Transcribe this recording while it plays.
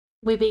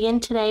We begin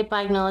today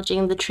by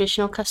acknowledging the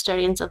traditional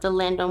custodians of the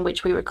land on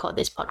which we record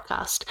this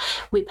podcast.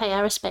 We pay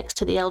our respects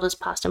to the elders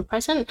past and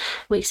present.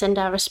 We extend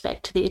our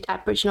respect to the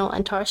Aboriginal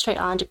and Torres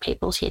Strait Islander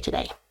peoples here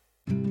today.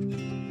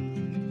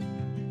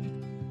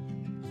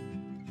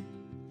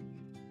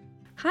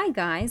 Hi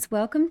guys,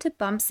 welcome to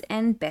Bumps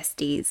and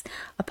Besties,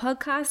 a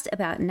podcast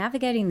about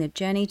navigating the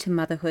journey to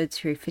motherhood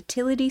through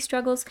fertility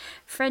struggles,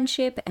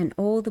 friendship, and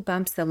all the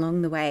bumps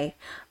along the way.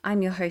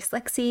 I'm your host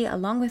Lexi,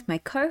 along with my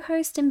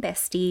co-host and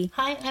bestie.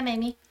 Hi, I'm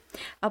Amy.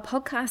 Our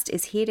podcast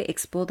is here to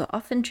explore the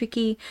often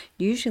tricky,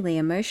 usually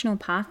emotional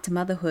path to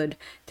motherhood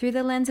through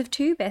the lens of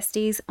two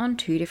besties on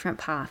two different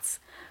paths.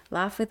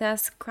 Laugh with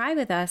us, cry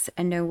with us,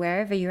 and know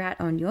wherever you're at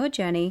on your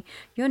journey,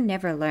 you're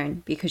never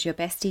alone because your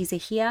besties are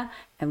here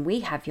and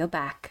we have your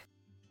back.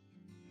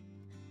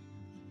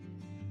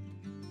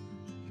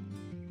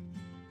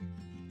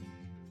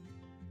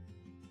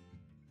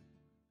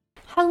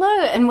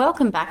 Hello and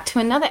welcome back to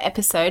another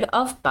episode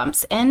of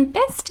Bumps and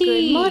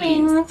Besties. Good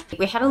morning.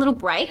 We had a little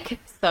break,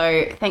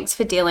 so thanks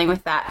for dealing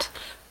with that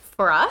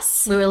for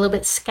us. We were a little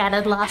bit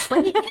scattered last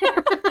week.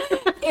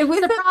 It was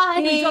surprise.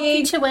 We dropped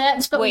you 2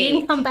 weeks, but we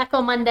didn't come back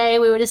on Monday.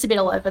 We were just a bit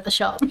all over the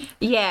shop.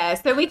 Yeah,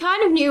 so we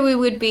kind of knew we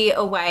would be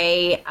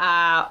away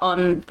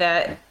on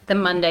the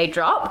Monday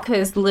drop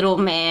because little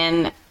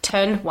man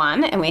turned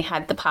 1 and we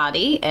had the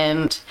party.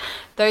 And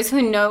those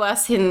who know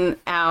us in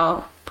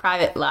our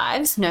private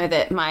lives know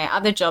that my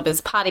other job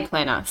is party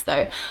planner.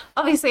 So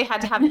obviously I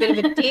had to have a bit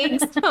of a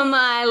digs for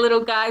my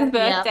little guy's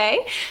birthday.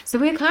 Yep. So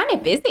we're kind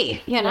of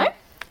busy, you know.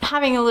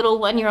 Having a little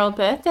 1-year-old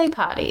birthday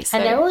party. So.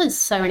 And there was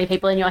so many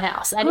people in your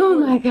house. And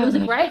my God. It was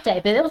a great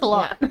day, but there was a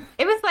lot. Yeah.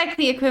 It was like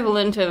the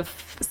equivalent of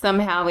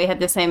somehow we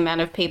had the same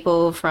amount of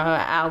people from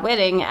our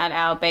wedding at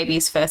our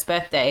baby's first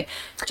birthday.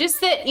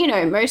 Just that, you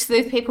know, most of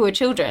those people were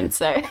children.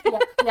 So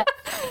Yeah.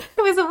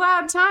 It was a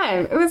wild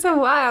time. It was a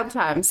wild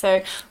time.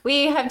 So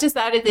we have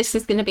decided this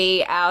is going to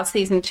be our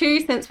season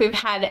 2 since we've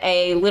had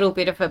a little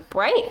bit of a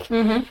break.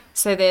 Mm-hmm.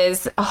 So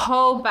there's a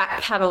whole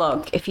back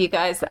catalogue. If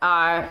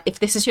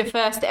this is your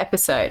first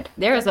episode,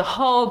 there is a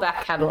whole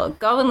back catalogue.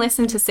 Go and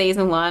listen to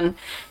season 1.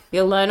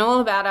 You'll learn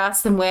all about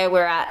us and where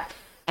we're at.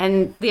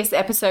 And this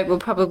episode will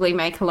probably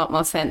make a lot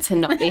more sense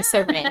and not be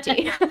so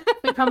ranty.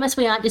 We promise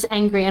we aren't just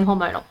angry and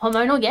hormonal.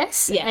 Hormonal,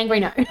 yes. Yeah. Angry,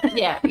 no.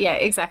 Yeah,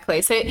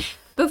 exactly. So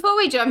before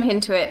we jump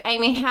into it,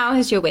 Amy, how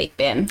has your week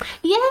been?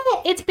 Yeah,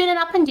 it's been an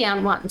up and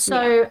down one.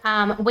 So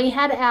we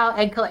had our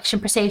egg collection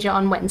procedure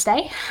on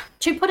Wednesday.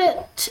 To put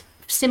it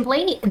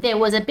simply, there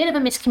was a bit of a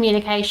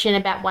miscommunication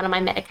about one of my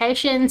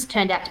medications. It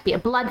turned out to be a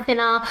blood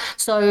thinner,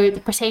 so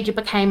the procedure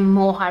became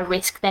more high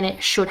risk than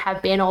it should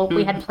have been or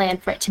we had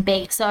planned for it to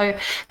be. So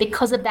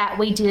because of that,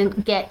 we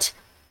didn't get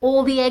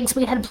all the eggs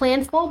we had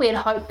planned for. We had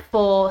hoped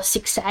for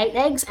 6 to 8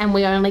 eggs and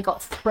we only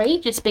got 3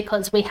 just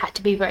because we had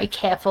to be very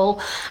careful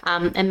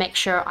and make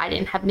sure I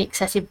didn't have any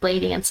excessive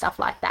bleeding and stuff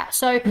like that.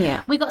 So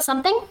we got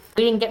something.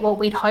 We didn't get what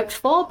we'd hoped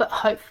for, but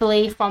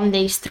hopefully from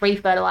these 3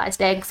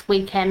 fertilized eggs,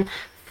 we can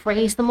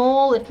freeze them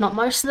all, if not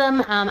most of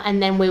them,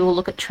 and then we will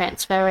look at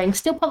transferring.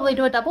 Still probably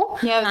do a double.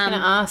 Yeah, I was going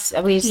to ask,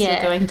 are we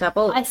still doing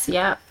doubles?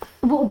 Yeah.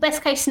 Well,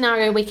 best case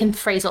scenario, we can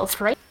freeze all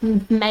 3.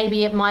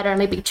 Maybe it might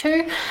only be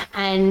 2.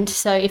 And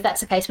so if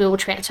that's the case, we will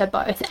transfer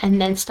both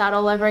and then start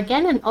all over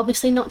again and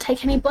obviously not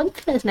take any blood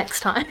thinners next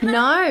time.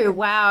 No,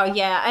 wow,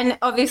 yeah. And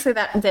obviously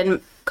that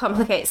then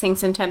complicates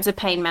things in terms of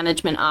pain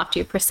management after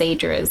your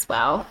procedure as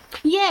well.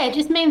 Yeah, it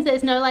just means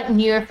there's no like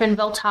Nurofen,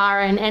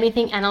 Voltaren,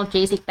 anything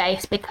analgesic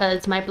based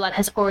because my blood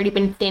has already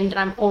been thinned and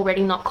I'm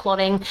already not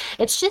clotting.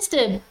 It's just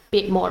a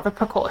bit more of a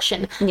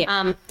precaution.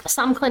 Yeah.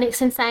 Some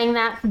clinics, in saying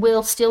that,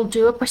 will still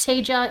do a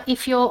procedure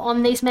if you're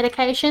on these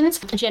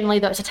medications. Generally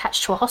those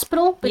attached to a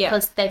hospital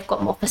because they've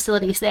got more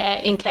facilities there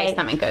in case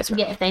something goes wrong.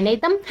 Yeah, if they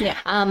need them. Yeah.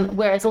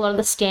 Whereas a lot of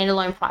the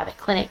standalone private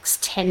clinics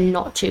tend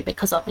not to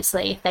because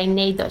obviously they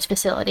need those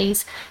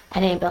facilities.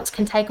 An ambulance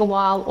can take a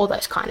while, all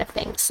those kind of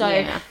things. So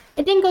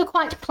it didn't go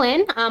quite to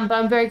plan, but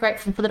I'm very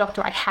grateful for the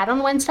doctor I had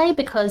on Wednesday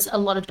because a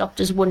lot of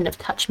doctors wouldn't have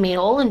touched me at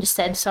all and just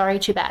said, sorry,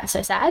 too bad,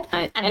 so sad.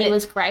 And he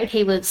was great.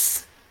 He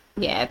was...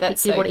 Yeah,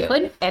 that's so what he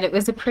could. And it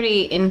was a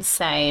pretty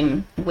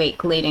insane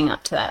week leading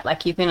up to that.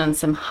 Like, you've been on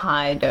some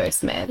high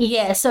dose meds.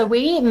 Yeah, so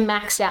we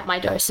maxed out my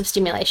dose of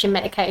stimulation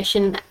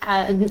medication.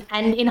 And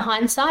in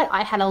hindsight,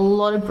 I had a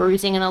lot of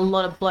bruising and a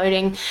lot of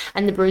bloating.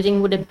 And the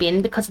bruising would have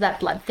been because of that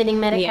blood thinning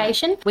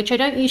medication, which I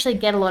don't usually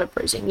get a lot of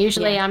bruising.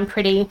 Usually I'm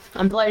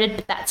bloated,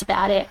 but that's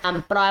about it.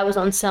 But I was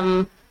on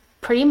some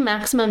pretty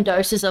maximum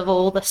doses of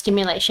all the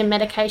stimulation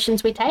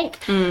medications we take.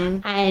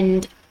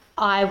 And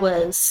I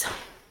was...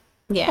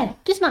 Yeah,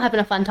 just not having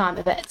a fun time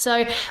of it.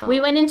 So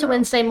we went into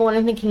Wednesday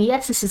morning thinking,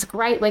 yes, this is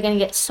great. We're going to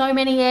get so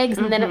many eggs.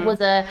 And then it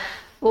was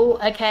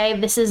okay,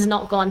 this has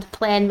not gone to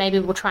plan. Maybe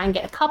we'll try and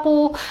get a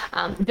couple.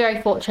 Very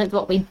fortunate that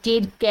what we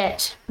did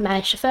get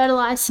managed to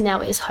fertilise. So now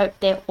we just hope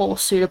they're all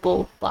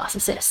suitable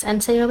blastocysts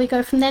and see where we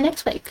go from there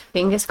next week.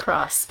 Fingers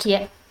crossed.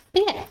 Yeah.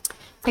 But yeah.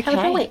 Okay.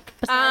 Have a week.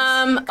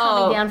 Besides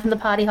coming down from the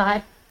party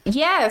high.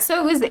 Yeah,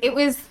 so it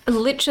was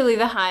literally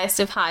the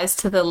highest of highs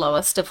to the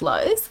lowest of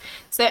lows.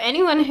 So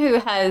anyone who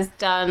has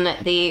done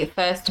the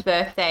first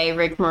birthday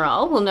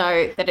rigmarole will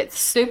know that it's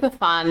super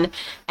fun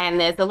and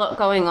there's a lot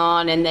going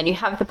on, and then you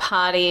have the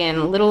party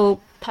and little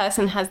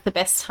person has the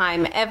best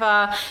time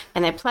ever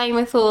and they're playing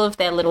with all of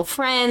their little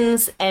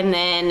friends, and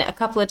then a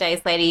couple of days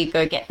later you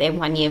go get their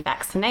 1 year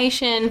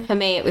vaccination. For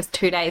me, it was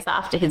 2 days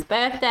after his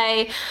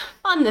birthday.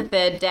 On the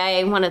third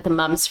day, one of the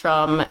mums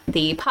from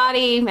the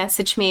party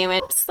messaged me and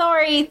went,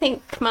 sorry,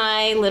 think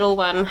my little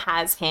one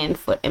has hand,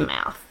 foot and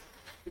mouth.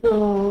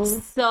 Oh.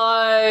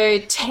 So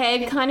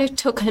Ted kind of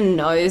took a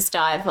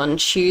nosedive on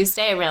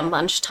Tuesday around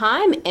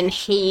lunchtime, and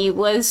he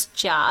was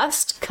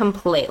just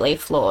completely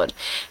floored.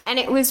 And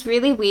it was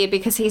really weird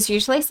because he's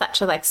usually such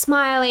a like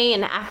smiley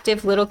and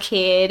active little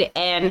kid,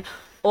 and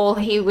all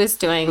he was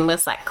doing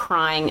was like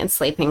crying and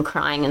sleeping,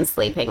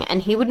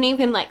 and he wouldn't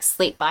even like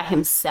sleep by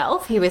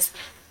himself. He was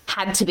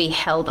had to be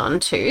held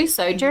on to.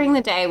 So during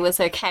the day was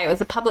okay. It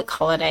was a public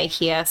holiday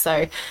here,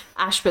 so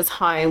Ash was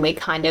home. We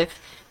kind of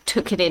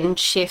took it in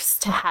shifts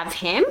to have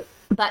him.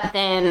 But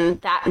then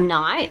that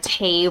night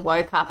he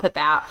woke up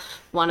about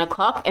 1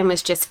 o'clock and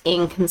was just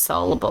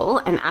inconsolable,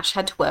 and Ash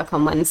had to work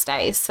on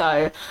Wednesdays.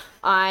 So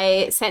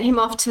I sent him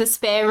off to the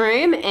spare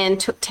room and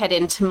took Ted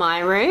into my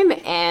room,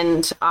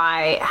 and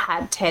I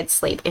had Ted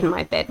sleep in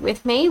my bed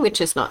with me,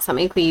 which is not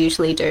something we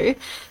usually do.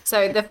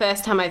 So the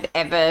first time I've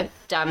ever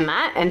done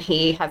that, and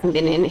he hasn't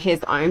been in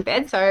his own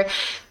bed. So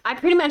I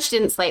pretty much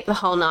didn't sleep the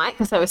whole night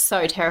because I was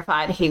so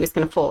terrified he was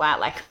going to fall out.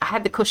 Like, I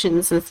had the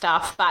cushions and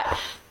stuff, but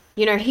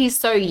you know, he's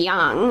so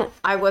young.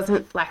 I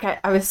wasn't like,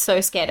 I was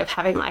so scared of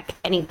having like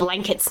any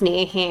blankets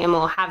near him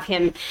or have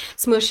him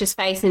smush his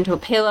face into a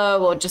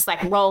pillow or just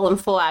like roll and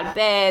fall out of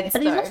bed.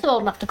 But he's also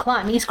old enough to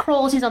climb. He's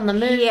crawls, he's on the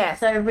move. Yeah,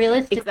 so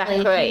realistically, exactly.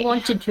 if he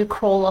wanted to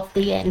crawl off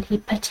the end, he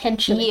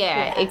potentially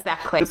could.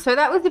 Exactly. So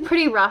that was a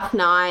pretty rough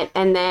night.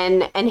 And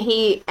then,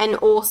 and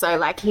also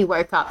like he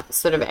woke up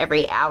sort of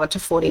every hour to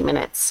 40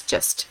 minutes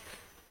just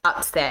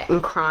upset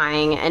and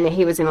crying, and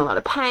he was in a lot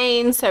of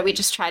pain, so we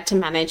just tried to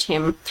manage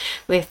him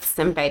with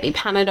some baby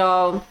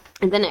Panadol.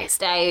 And the next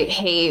day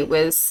he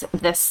was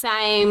the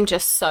same,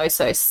 just so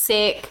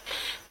sick.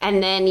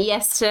 And then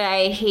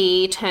yesterday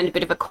he turned a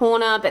bit of a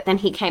corner, but then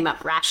he came up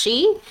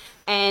rashy.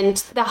 And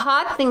the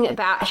hard thing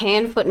about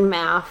hand, foot and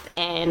mouth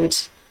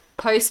and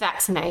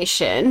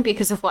post-vaccination,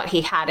 because of what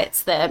he had,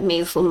 it's the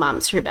measles,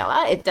 mumps,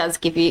 rubella, it does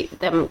give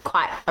them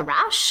quite a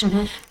rash.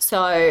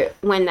 So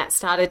when that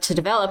started to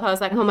develop, I was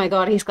like, oh my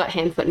God, he's got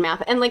hand, foot and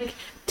mouth. And like,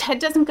 Ted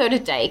doesn't go to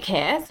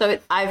daycare, so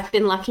I've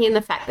been lucky in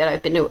the fact that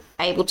I've been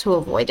able to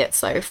avoid it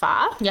so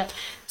far. Yep.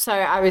 So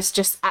I was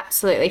just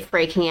absolutely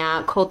freaking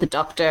out, called the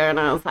doctor, and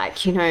I was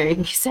like, you know,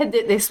 you said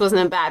that this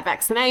wasn't a bad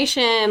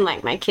vaccination.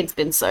 Like, my kid's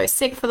been so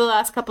sick for the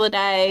last couple of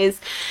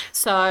days.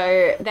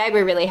 So they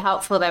were really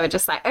helpful. They were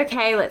just like,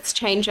 okay, let's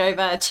change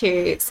over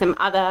to some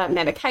other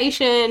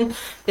medication.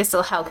 This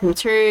will help him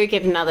through,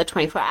 give him another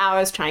 24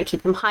 hours, try and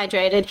keep him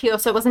hydrated. He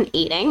also wasn't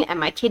eating, and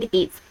my kid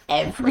eats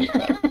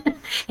everything.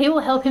 He will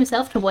help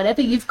himself to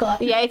whatever you've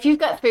got. Yeah, if you've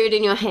got food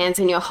in your hands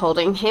and you're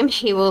holding him,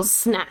 he will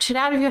snatch it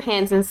out of your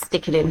hands and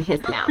stick it in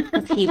his mouth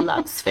because he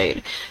loves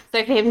food.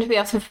 So for him to be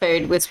off of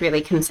food was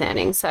really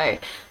concerning. So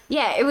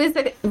yeah, it was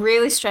a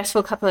really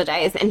stressful couple of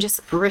days and just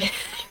really,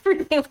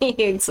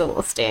 really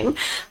exhausting,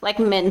 like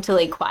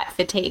mentally quite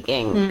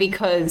fatiguing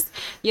because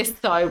you're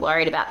so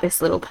worried about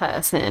this little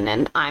person,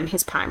 and I'm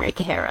his primary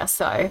carer.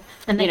 So,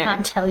 and they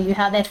can't tell you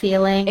how they're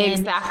feeling.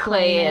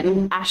 Exactly.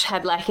 And Ash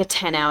had like a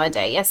 10-hour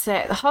day yesterday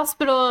at the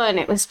hospital, and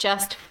it was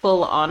just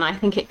full on. I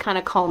think it kind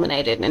of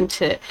culminated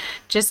into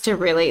just a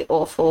really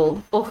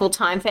awful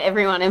time for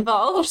everyone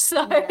involved.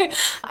 So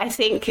I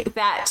think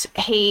that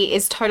he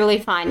is totally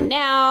fine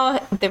now.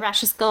 The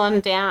rash has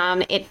gone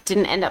down. It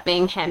didn't end up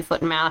being hand,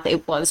 foot and mouth.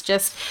 It was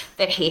just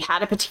that he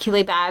had a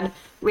particularly bad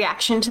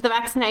reaction to the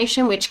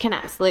vaccination, which can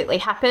absolutely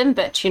happen.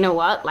 But you know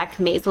what? Like,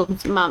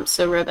 measles, mumps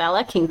or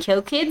rubella can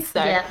kill kids.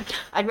 So yeah.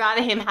 I'd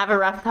rather him have a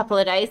rough couple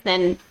of days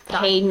than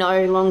he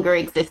no longer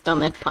exist on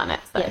this planet.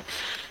 So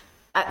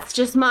that's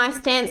just my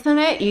stance on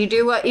it. You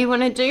do what you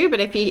want to do, but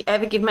if you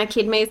ever give my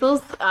kid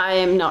measles, I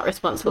am not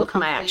responsible for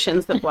my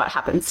actions of what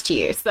happens to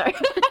you. So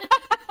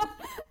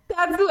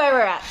that's where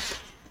we're at.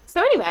 So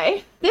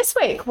anyway, this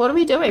week, what are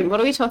we doing? What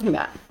are we talking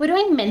about? We're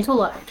doing mental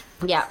load.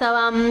 Yeah.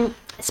 So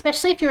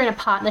especially if you're in a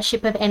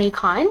partnership of any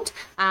kind,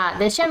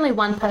 there's generally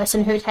one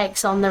person who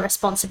takes on the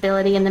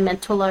responsibility and the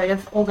mental load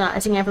of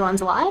organising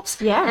everyone's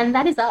lives. Yeah. And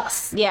that is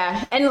us.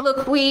 Yeah. And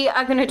look, we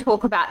are going to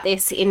talk about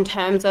this in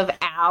terms of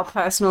our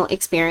personal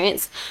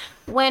experience.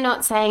 We're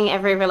not saying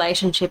every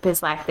relationship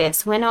is like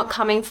this. We're not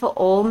coming for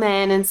all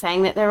men and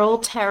saying that they're all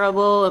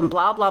terrible and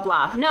blah, blah,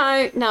 blah.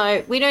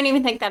 No, we don't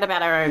even think that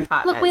about our own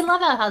partners. Look, we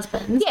love our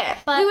husbands. Yeah,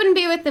 but we wouldn't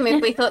be with them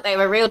if we thought they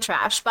were real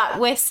trash. But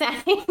we're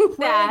saying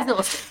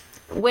that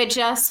we're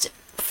just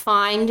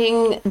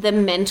finding the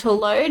mental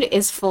load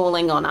is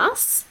falling on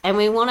us, and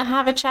we want to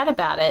have a chat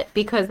about it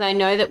because I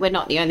know that we're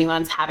not the only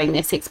ones having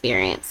this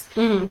experience.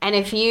 And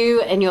if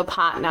you and your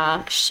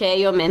partner share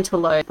your mental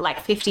load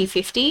like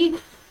 50-50,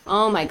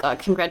 Oh my God,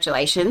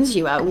 congratulations.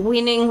 You are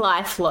winning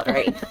life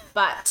lottery.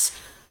 But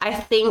I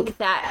think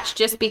that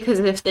just because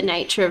of the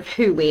nature of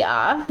who we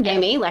are,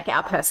 Amy, like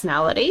our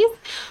personalities,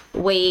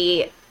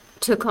 we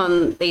took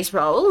on these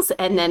roles,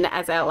 and then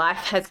as our life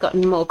has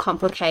gotten more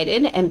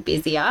complicated and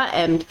busier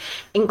and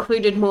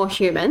included more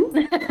humans,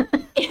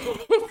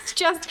 it's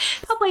just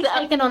Probably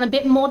taken on a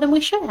bit more than we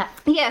should have.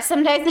 yeah,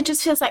 some days it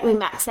just feels like we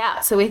max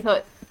out. So we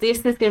thought this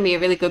is going to be a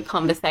really good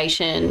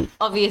conversation.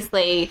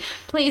 Obviously,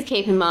 please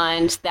keep in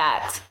mind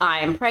that I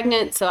am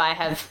pregnant, so I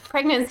have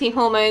pregnancy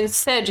hormones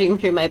surging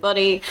through my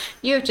body.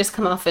 You've just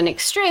come off an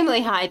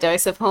extremely high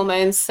dose of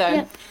hormones,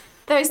 so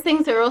those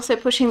things are also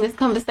pushing this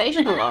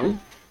conversation along.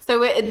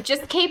 So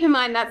just keep in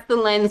mind that's the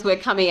lens we're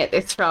coming at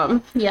this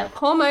from. Yeah.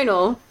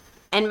 Hormonal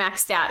and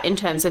maxed out in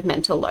terms of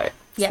mental load.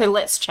 Yeah. So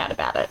let's chat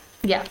about it.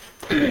 Yeah.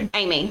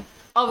 Amy,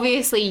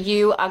 obviously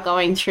you are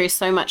going through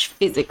so much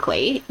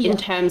physically in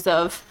terms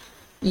of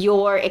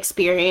your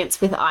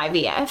experience with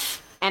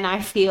IVF. And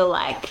I feel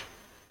like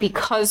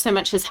because so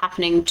much is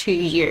happening to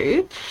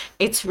you,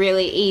 it's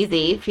really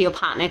easy for your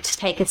partner to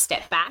take a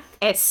step back,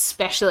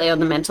 especially on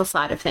the mental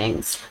side of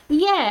things.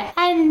 Yeah,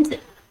 and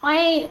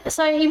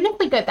so even if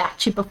we go back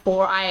to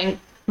before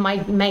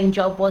my main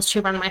job was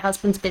to run my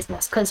husband's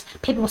business, because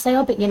people will say,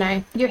 oh, but you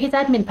know, you're his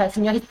admin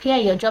person, you're his PA,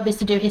 your job is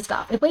to do his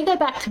stuff. If we go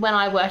back to when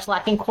I worked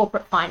like in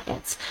corporate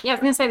finance. Yeah, I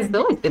was going to say, this has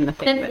always been the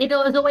thing. Then it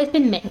has always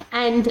been me.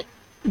 And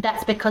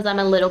that's because I'm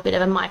a little bit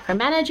of a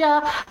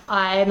micromanager.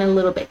 I'm a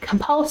little bit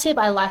compulsive.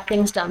 I like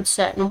things done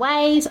certain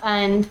ways.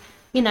 And,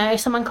 you know,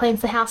 someone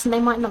cleans the house and they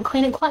might not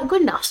clean it quite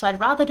good enough. So I'd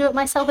rather do it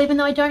myself, even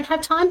though I don't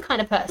have time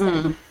kind of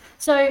person.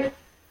 So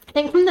I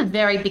think from the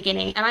very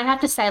beginning, and I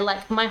have to say,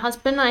 like, my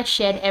husband and I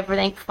shared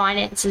everything,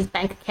 finances,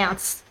 bank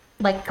accounts,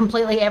 like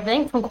completely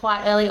everything from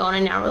quite early on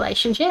in our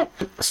relationship.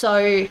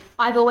 So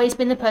I've always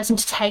been the person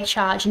to take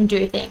charge and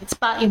do things.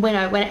 But, you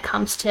know, when it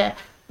comes to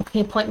booking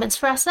appointments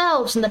for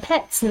ourselves and the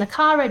pets and the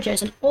car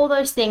registers and all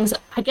those things,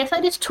 I guess I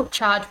just took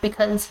charge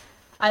because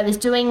I was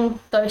doing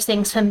those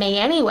things for me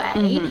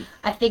anyway.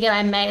 I figured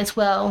I may as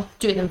well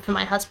do them for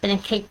my husband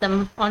and keep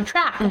them on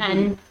track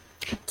and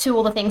do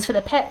all the things for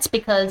the pets,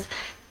 because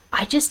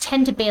I just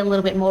tend to be a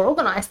little bit more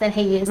organised than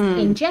he is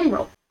in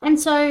general. And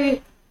so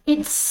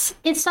it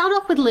started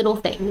off with little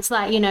things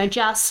like, you know,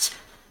 just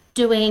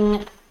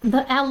doing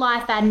our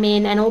life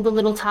admin and all the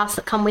little tasks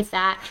that come with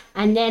that.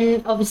 And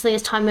then obviously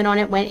as time went on,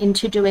 it went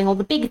into doing all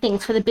the big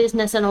things for the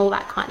business and all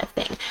that kind of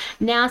thing.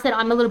 Now that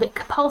I'm a little bit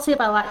compulsive,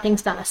 I like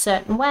things done a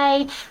certain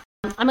way.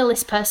 I'm a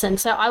list person,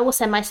 so I will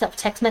send myself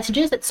text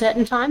messages at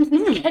certain times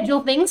and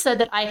schedule things so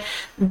that I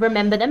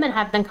remember them and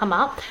have them come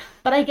up.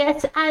 But I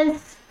guess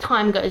as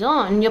time goes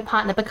on, your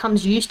partner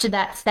becomes used to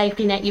that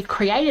safety net you've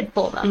created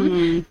for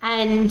them,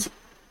 and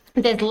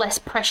there's less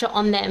pressure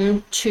on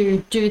them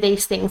to do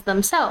these things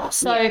themselves.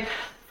 So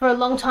for a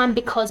long time,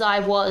 because I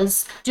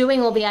was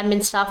doing all the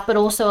admin stuff, but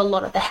also a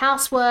lot of the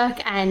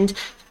housework, and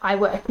I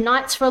worked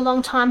nights for a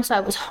long time, so I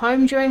was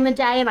home during the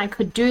day and I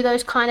could do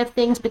those kind of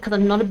things because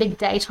I'm not a big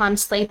daytime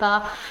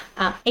sleeper.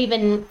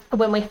 Even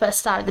when we first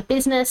started the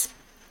business,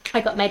 I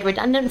got made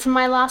redundant from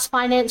my last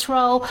finance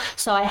role,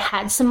 so I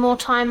had some more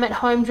time at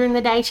home during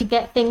the day to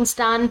get things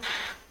done.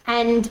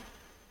 And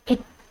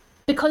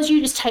because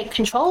you just take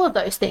control of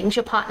those things,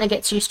 your partner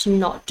gets used to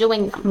not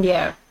doing them.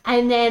 Yeah.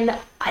 And then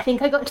I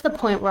think I got to the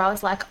point where I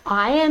was like,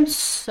 I am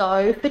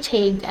so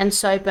fatigued and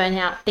so burnt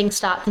out, things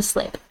start to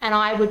slip. And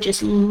I would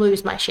just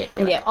lose my shit.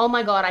 Be like, oh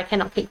my God, I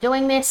cannot keep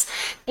doing this.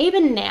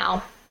 Even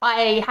now,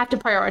 I have to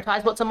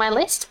prioritize what's on my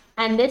list.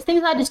 And there's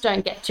things I just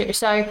don't get to.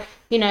 So,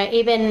 you know,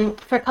 even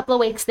for a couple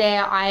of weeks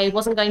there, I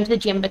wasn't going to the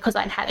gym because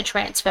I'd had a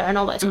transfer and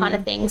all those kind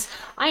of things.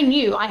 I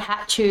knew I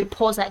had to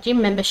pause that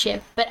gym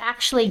membership, but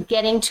actually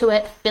getting to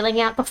it,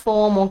 filling out the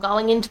form or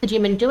going into the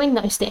gym and doing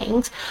those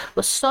things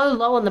was so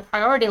low on the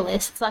priority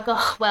list. It's like,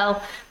 oh,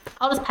 well,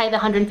 I'll just pay the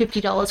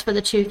 $150 for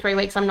the 2-3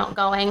 weeks I'm not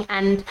going.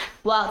 And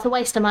while it's a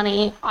waste of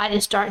money, I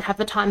just don't have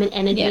the time and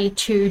energy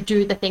to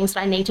do the things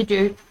that I need to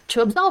do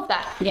to absolve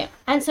that. Yeah.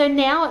 And so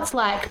now it's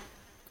like,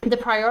 the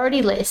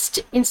priority list,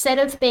 instead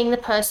of being the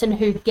person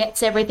who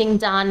gets everything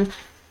done,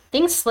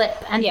 things slip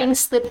and things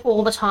slip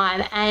all the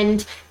time.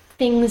 And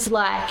things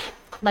like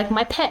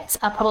my pets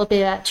are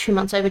probably about 2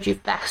 months overdue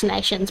for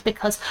vaccinations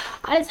because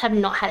I just have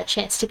not had a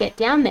chance to get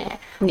down there.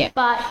 Yeah.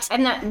 But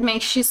and that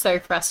makes you so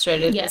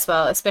frustrated as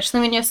well,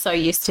 especially when you're so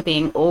used to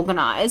being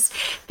organized,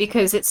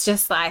 because it's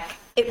just like,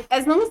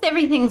 as long as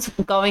everything's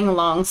going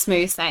along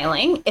smooth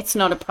sailing, it's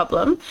not a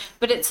problem.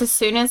 But it's as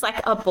soon as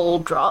like a ball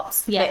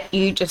drops that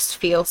you just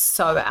feel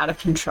so out of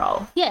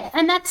control. Yeah,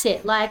 and that's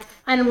it. Like,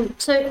 and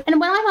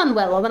when I'm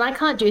unwell or when I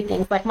can't do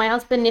things, like my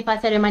husband, if I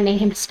said to him I need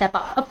him to step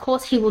up, of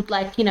course he would,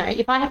 like, you know,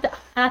 if I have to.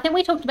 And I think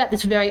we talked about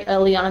this very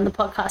early on in the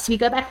podcast. If you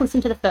go back and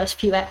listen to the first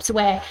few eps,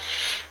 where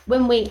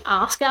when we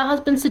ask our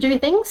husbands to do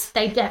things,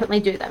 they definitely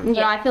do them.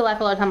 Yeah. I feel like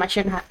a lot of time I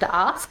shouldn't have to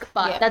ask,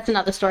 but that's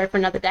another story for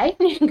another day.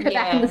 You can go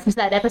back and listen to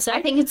that episode.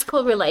 I think it's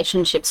called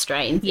Relationship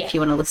Strains, if you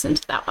want to listen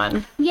to that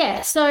one.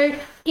 Yeah, so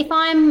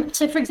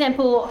for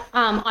example,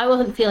 I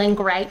wasn't feeling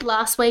great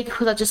last week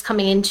because I was just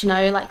coming in to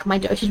know, like, my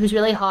dosage was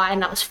really high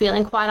and I was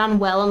feeling quite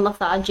unwell and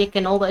lethargic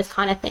and all those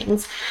kind of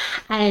things.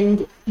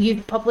 And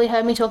you've probably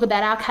heard me talk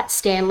about our cat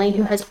Stanley,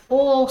 who has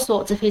all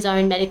sorts of his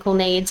own medical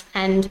needs,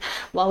 and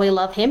while we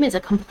love him, is a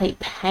complete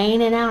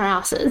pain in our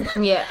asses.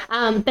 Yeah.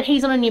 But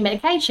he's on a new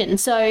medication,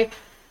 so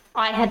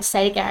I had to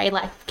say to Gary,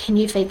 like, can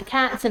you feed the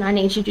cats and I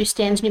need you to do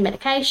Stan's new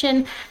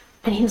medication?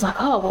 And he was like,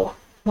 oh, well,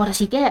 what does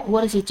he get?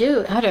 What does he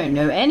do? I don't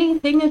know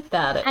anything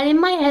about it. And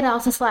in my head, I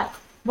was just like,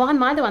 why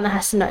am I the one that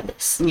has to know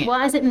this? Yeah.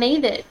 Why is it me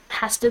that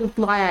has to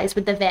liaise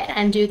with the vet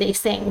and do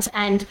these things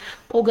and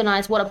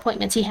organise what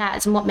appointments he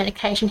has and what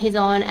medication he's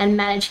on and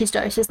manage his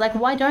doses? Like,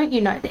 why don't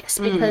you know this?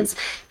 Because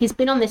he's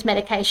been on this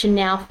medication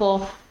now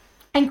for...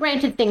 And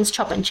granted, things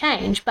chop and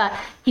change, but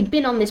he'd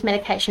been on this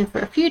medication for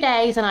a few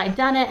days and I'd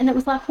done it, and it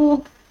was like,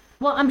 well,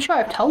 I'm sure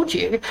I've told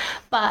you,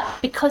 but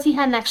because he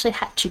hadn't actually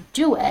had to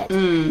do it,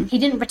 he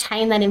didn't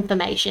retain that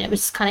information. It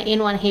was kind of in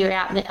one ear,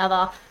 out the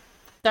other.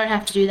 Don't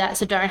have to do that,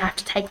 so don't have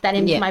to take that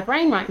into my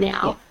brain right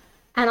now.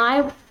 Yeah. And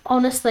I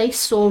honestly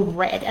saw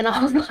red, and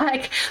I was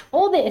like,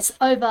 all this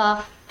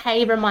over,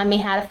 hey, remind me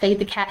how to feed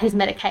the cat his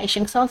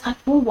medication. So I was like,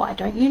 well, why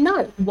don't you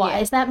know? Why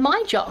is that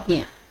my job?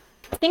 Yeah.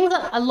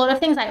 A lot of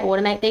things I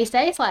automate these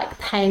days, like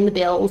paying the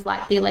bills,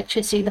 like the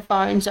electricity, the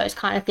phones, those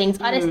kind of things.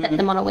 I just set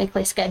them on a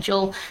weekly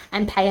schedule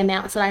and pay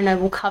amounts that I know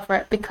will cover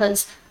it,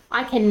 because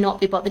I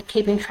cannot be bothered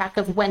keeping track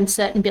of when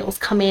certain bills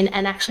come in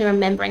and actually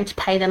remembering to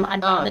pay them.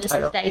 I'd rather just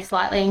stay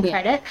slightly in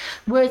credit.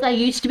 Whereas I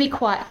used to be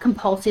quite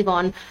compulsive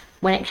on,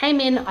 when it came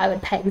in, I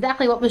would pay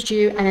exactly what was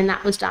due, and then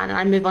that was done, and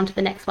I'd move on to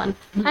the next one.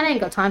 I ain't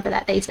got time for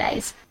that these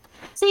days.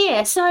 So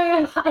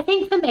I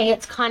think for me,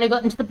 it's kind of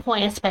gotten to the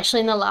point, especially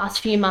in the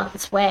last few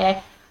months,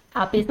 where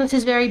our business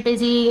is very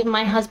busy.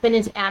 My husband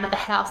is out of the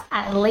house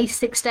at least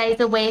 6 days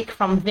a week,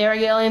 from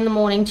very early in the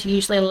morning to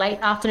usually late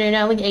afternoon,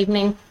 early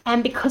evening.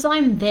 And because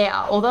I'm there,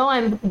 although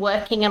I'm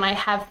working and I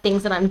have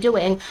things that I'm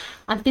doing,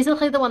 I'm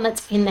physically the one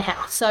that's in the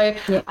house. So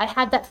I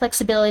have that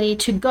flexibility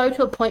to go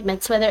to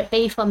appointments, whether it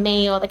be for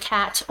me or the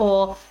cat,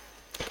 or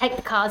take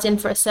the cars in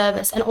for a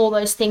service and all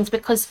those things,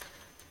 because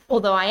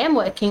although I am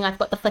working, I've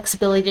got the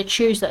flexibility to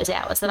choose those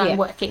hours that I'm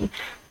working.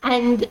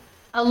 And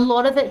a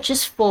lot of it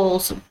just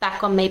falls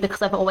back on me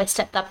because I've always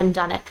stepped up and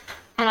done it.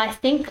 And I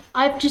think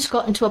I've just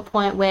gotten to a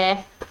point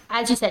where,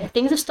 as you said,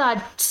 things have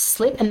started to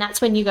slip, and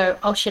that's when you go,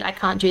 oh shit, I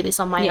can't do this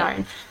on my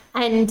own.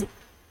 And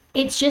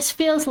it just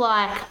feels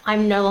like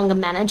I'm no longer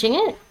managing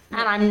it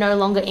and I'm no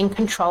longer in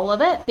control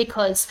of it,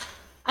 because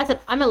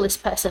I'm a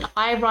list person.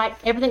 I write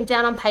everything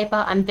down on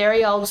paper. I'm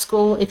very old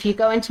school. If you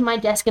go into my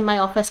desk in my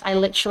office, I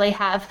literally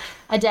have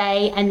a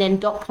day and then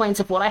dot points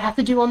of what I have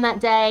to do on that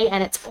day,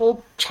 and it's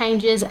all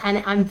changes,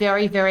 and I'm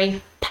very,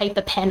 very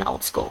paper pen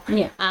old school.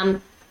 Yeah.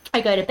 I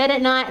go to bed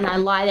at night and I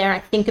lie there and I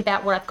think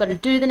about what I've got to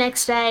do the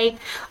next day.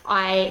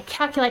 I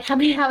calculate how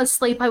many hours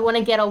sleep I want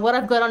to get or what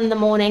I've got on in the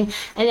morning,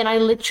 and then I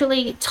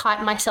literally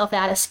type myself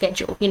out a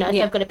schedule. You know, so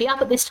I've got to be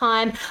up at this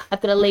time, I've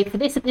got to leave for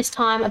this at this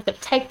time, I've got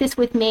to take this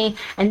with me,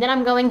 and then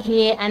I'm going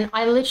here, and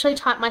I literally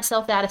type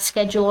myself out a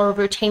schedule or a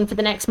routine for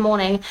the next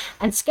morning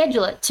and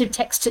schedule it to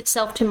text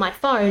itself to my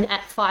phone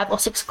at 5 or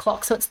 6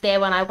 o'clock, so it's there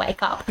when I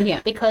wake up.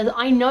 Yeah. Because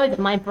I know that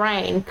my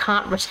brain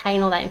can't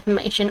retain all that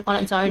information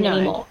on its own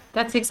anymore.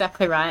 That's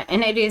exactly right.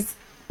 And it is,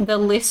 the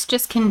list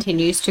just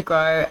continues to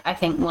grow, I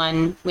think,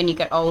 one, when you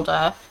get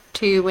older,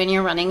 two, when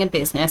you're running a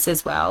business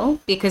as well,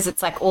 because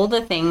it's like all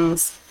the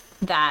things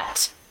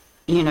that,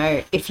 you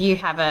know, if you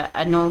have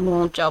a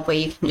normal job where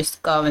you can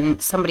just go and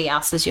somebody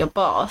else is your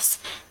boss,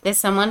 there's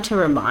someone to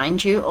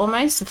remind you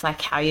almost of like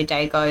how your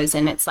day goes.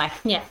 And it's like,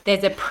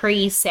 there's a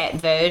preset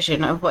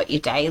version of what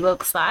your day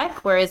looks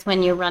like. Whereas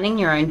when you're running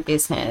your own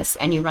business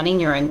and you're running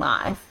your own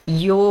life,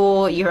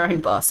 you're your own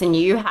boss and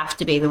you have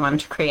to be the one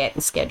to create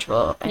the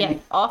schedule.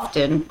 And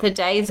often the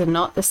days are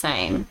not the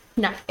same.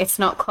 No. It's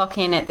not clock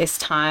in at this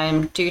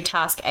time, do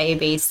task A,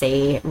 B,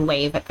 C,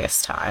 leave at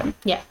this time.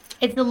 Yeah.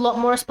 It's a lot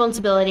more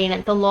responsibility, and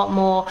it's a lot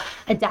more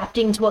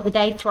adapting to what the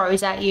day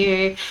throws at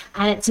you.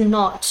 And it's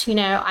not, you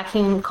know, I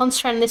can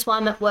concentrate on this while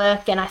I'm at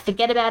work and I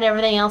forget about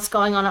everything else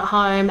going on at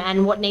home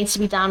and what needs to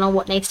be done or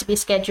what needs to be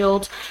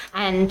scheduled.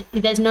 And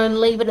there's no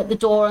leave it at the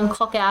door and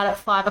clock out at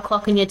 5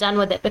 o'clock and you're done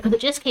with it, because it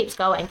just keeps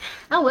going.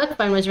 Our work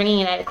phone was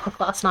ringing at 8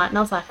 o'clock last night, and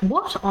I was like,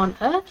 what on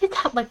earth is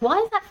that? Like, why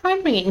is that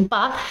phone ringing?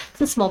 But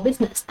it's a small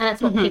business and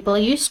it's what people are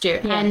used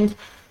to. Yeah. And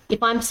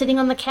if I'm sitting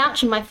on the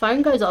couch and my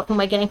phone goes off and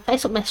we're getting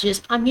Facebook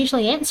messages, I'm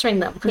usually answering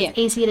them, because it's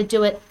easier to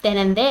do it then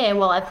and there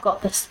while I've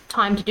got this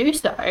time to do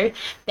so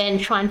than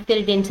try and fit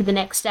it into the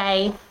next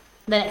day,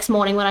 the next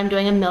morning when I'm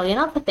doing a million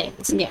other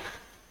things. Yeah.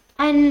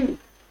 And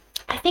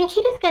I think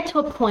you just get to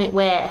a point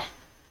where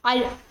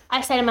I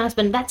say to my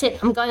husband, that's it,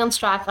 I'm going on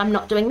strike, I'm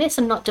not doing this,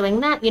 I'm not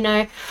doing that, you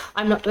know,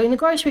 I'm not doing the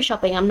grocery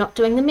shopping, I'm not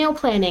doing the meal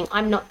planning,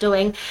 I'm not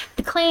doing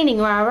the cleaning,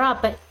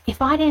 but if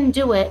I didn't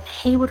do it,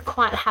 he would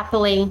quite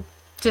happily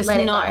just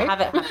not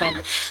have it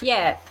happen.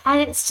 Yeah.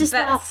 And it's just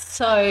that's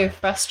so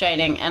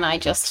frustrating. And I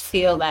just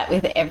feel that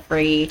with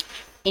every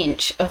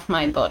inch of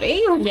my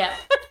body. Yeah.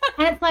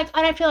 And it's like,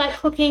 I don't feel like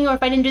cooking, or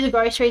if I didn't do the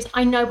groceries,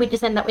 I know we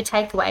just end up with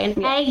takeaway.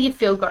 And A, you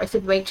feel gross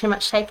if you eat too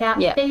much takeout.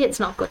 Yeah. B, it's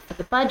not good for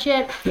the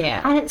budget.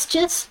 Yeah. And it's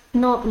just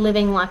not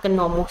living like a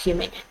normal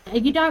human.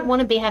 You don't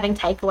want to be having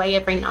takeaway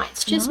every night.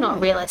 It's just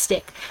not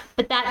realistic.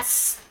 But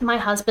that's my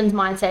husband's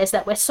mindset, is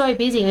that we're so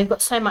busy and we've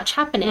got so much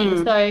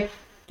happening. So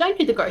don't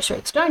do the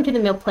groceries, don't do the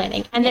meal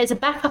planning, and there's a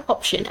backup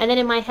option. And then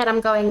in my head I'm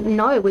going,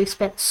 no, we've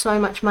spent so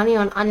much money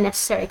on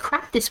unnecessary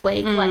crap this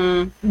week.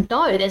 Like,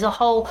 no, there's a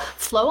whole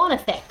flow-on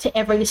effect to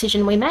every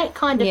decision we make,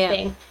 kind of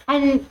thing.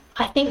 And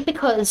I think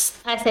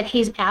because, as I said,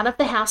 he's out of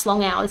the house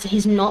long hours,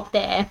 he's not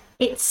there,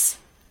 it's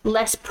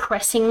less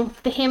pressing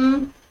for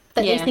him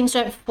that these things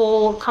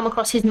don't come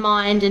across his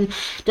mind, and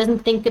doesn't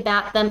think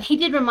about them. He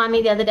did remind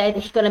me the other day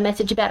that he got a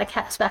message about a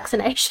cat's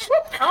vaccination.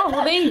 Oh,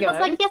 well, there you go. I was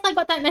like, yes, I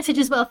got that message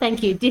as well,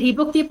 thank you. Did he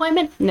book the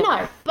appointment?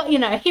 No. But, you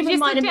know, he Just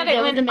reminded me looked at it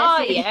there was and a went,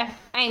 message. oh, yeah,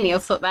 Amy will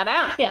sort that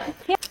out. Yeah.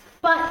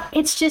 But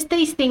it's just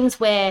these things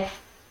where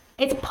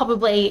it's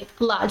probably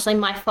largely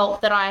my fault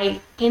that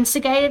I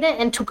instigated it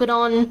and took it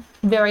on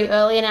very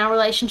early in our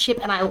relationship,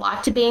 and I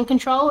like to be in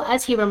control.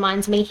 As he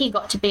reminds me, he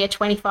got to be a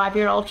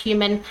 25-year-old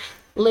human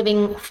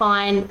living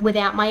fine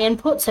without my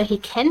input, so he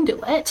can do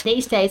it.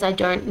 These days, I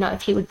don't know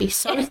if he would be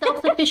so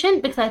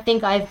self-sufficient, because I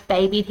think I've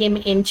babied him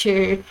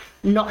into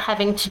not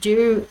having to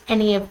do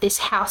any of this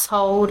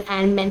household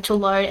and mental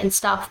load and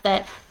stuff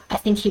that I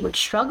think he would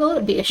struggle.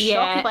 It'd be a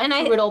shock if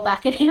I threw it all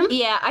back at him.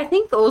 Yeah, I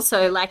think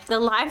also, like,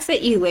 the life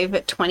that you live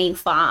at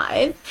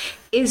 25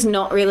 is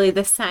not really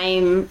the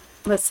same,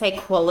 let's say,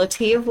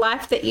 quality of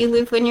life that you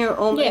live when you're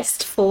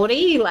almost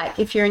 40. Like,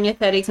 if you're in your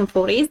 30s and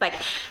 40s, like,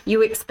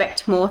 you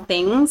expect more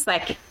things.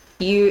 Like,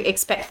 you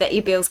expect that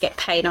your bills get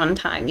paid on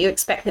time. You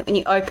expect that when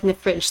you open the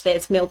fridge,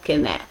 there's milk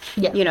in there.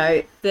 Yeah. You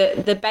know,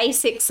 the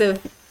basics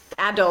of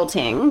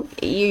adulting,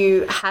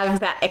 you have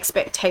that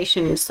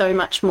expectation so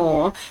much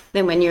more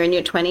than when you're in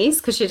your 20s,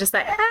 because you're just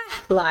like,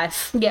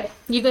 life. Yeah,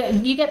 you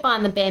get by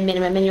on the bare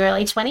minimum in your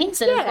early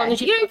 20s. And as long as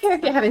you don't care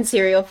if you're having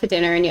cereal for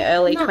dinner in your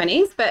early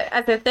 20s, but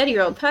as a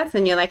 30-year-old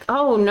person, you're like,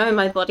 oh no,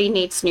 my body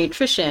needs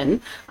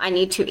nutrition. I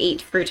need to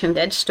eat fruit and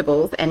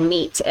vegetables and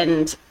meat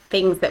and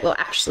things that will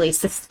actually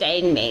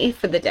sustain me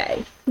for the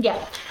day.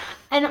 Yeah.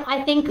 And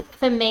I think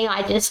for me,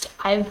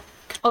 I've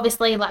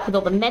obviously, like with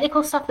all the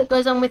medical stuff that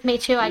goes on with me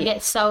too, I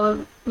get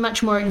so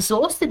much more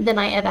exhausted than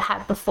I ever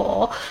had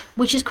before,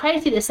 which is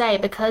crazy to say,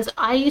 because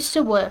I used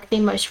to work the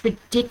most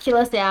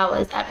ridiculous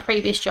hours at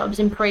previous jobs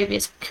in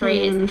previous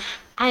careers.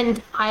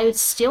 And I was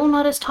still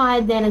not as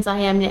tired then as I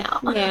am now.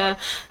 Yeah.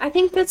 I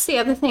think that's the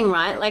other thing,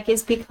 right? Like,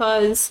 is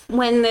because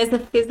when there's a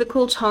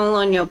physical toll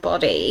on your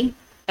body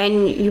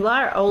and you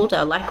are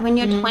older, like when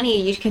you're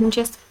 20, you can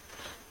just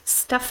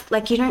stuff,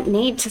 like, you don't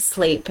need to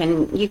sleep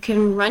and you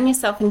can run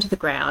yourself into the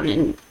ground,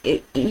 and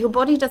your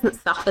body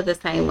doesn't suffer the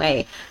same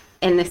way.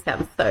 And this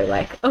sounds so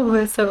like, oh,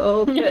 we're so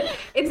old. But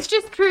it's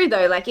just true,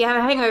 though. Like, you have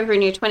a hangover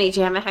in your 20s,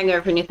 you have a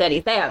hangover in your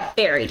 30s. They are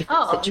very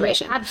different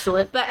situations. Yeah,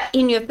 absolutely. But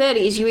in your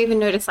 30s, you even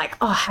notice, like,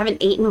 oh, I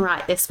haven't eaten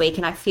right this week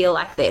and I feel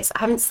like this. I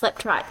haven't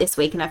slept right this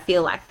week and I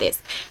feel like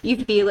this. You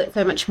feel it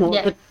so much more.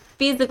 Yeah. The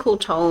physical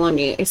toll on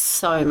you is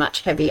so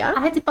much heavier. I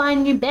had to buy a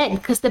new bed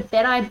because the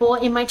bed I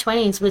bought in my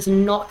 20s was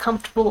not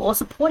comfortable or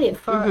supportive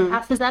for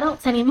us as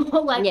adults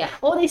anymore. Like,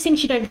 all these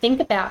things you don't think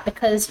about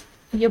because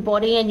your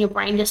body and your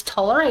brain just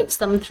tolerates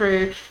them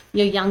through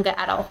your younger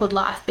adulthood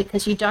life,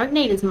 because you don't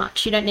need as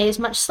much. You don't need as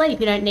much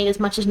sleep. You don't need as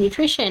much as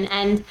nutrition.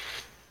 And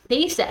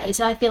these days,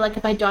 I feel like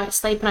if I don't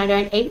sleep and I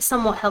don't eat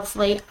somewhat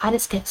healthily, I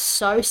just get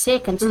so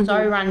sick and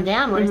so run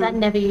down, whereas that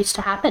never used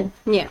to happen.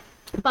 Yeah.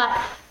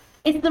 But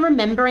it's the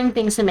remembering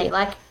things for me.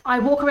 Like, I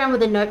walk around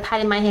with a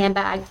notepad in my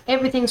handbag.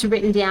 Everything's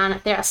written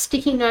down. There are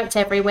sticky notes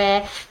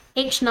everywhere.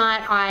 Each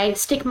night I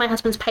stick my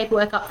husband's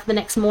paperwork up for the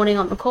next morning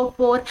on the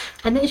corkboard,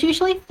 and there's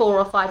usually 4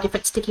 or 5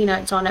 different sticky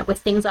notes on it with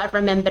things I've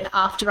remembered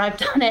after I've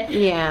done it.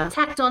 Yeah.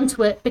 Tacked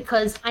onto it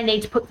because I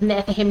need to put them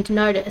there for him to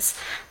notice.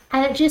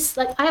 And it just,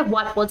 like, I have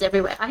whiteboards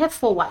everywhere. I have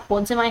 4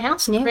 whiteboards in my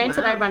house. Yeah,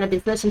 Granted, I run a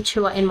business and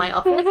 2 are in my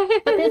office.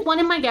 But there's one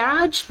in my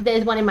garage.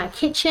 There's one in my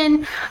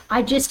kitchen.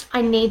 I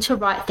need to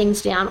write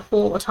things down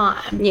all the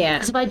time. Yeah.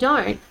 Because if I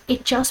don't,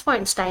 it just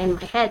won't stay in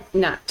my head.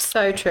 No,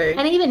 so true.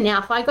 And even now,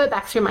 if I go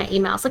back through my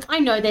emails, like, I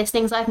know there's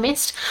things I've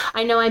missed.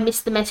 I know I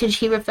missed the message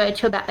he referred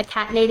to about the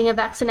cat needing a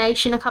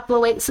vaccination a couple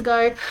of weeks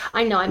ago.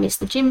 I know I missed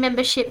the gym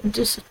membership,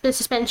 the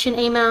suspension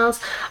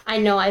emails. I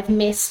know I've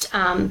missed,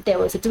 there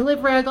was a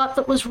delivery I got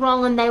that was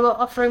wrong and they were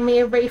offering me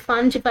a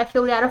refund if I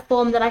filled out a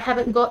form that I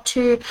haven't got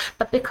to.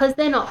 But because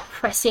they're not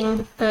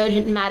pressing,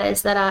 urgent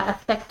matters that are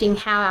affecting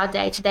how our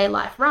day-to-day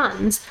life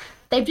runs,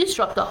 they've just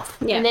dropped off.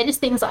 Yeah. And they're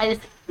just things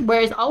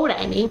whereas old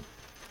Amy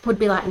would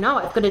be like, no,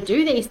 I've got to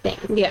do these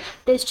things. Yeah.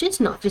 There's just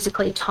not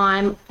physically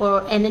time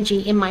or energy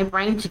in my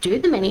brain to do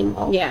them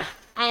anymore. Yeah.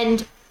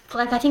 And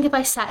like, I think if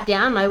I sat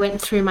down and I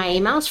went through my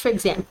emails, for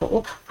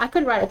example, I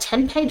could write a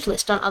 10-page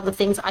list on other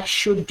things I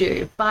should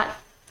do, but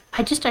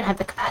I just don't have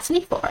the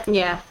capacity for it.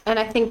 Yeah, and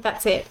I think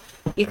that's it.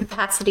 Your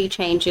capacity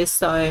changes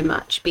so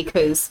much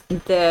because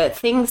the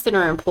things that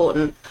are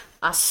important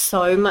are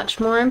so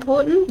much more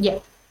important. Yeah.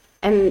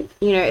 And,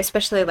 you know,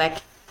 especially like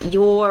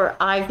your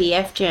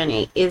IVF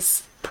journey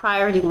is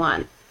priority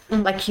one.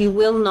 Like you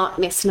will not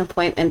miss an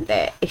appointment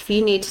there. If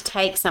you need to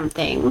take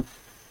something,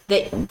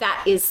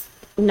 that is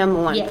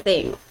number one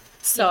thing.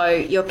 So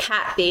your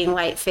cat being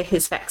late for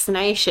his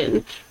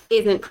vaccination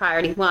isn't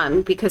priority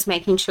one, because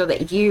making sure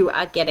that you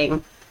are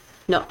getting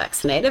not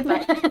vaccinated,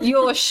 but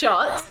your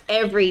shots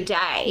every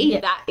day,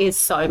 that is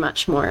so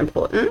much more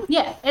important.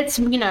 Yeah, it's,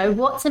 you know,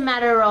 what's a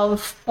matter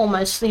of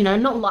almost, you know,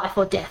 not life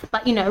or death,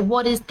 but, you know,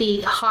 what is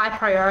the high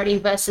priority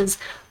versus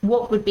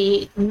what would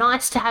be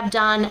nice to have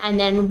done, and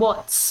then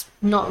what's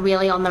not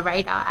really on the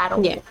radar at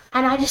all. Yeah.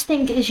 And I just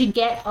think as you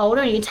get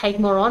older and you take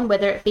more on,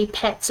 whether it be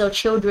pets or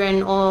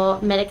children or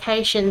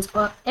medications,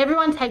 or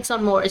everyone takes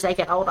on more as they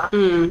get older.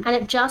 And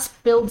it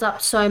just builds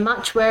up so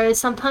much. Whereas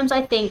sometimes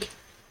I think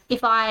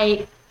if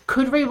I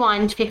could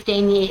rewind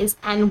 15 years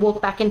and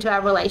walk back into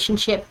our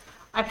relationship,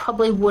 I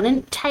probably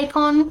wouldn't take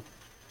on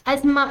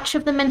as much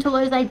of the mental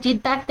load as I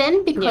did back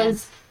then,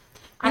 because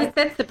it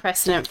sets the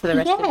precedent for the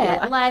rest of your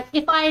life. like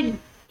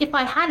if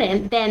I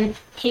hadn't, then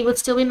he would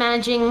still be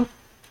managing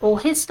all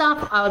his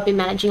stuff, I would be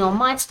managing all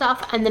my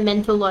stuff, and the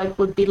mental load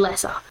would be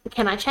lesser.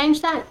 Can I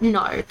change that?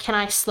 No. Can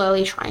I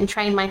slowly try and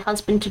train my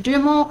husband to do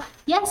more?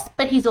 Yes,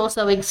 but he's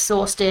also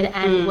exhausted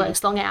and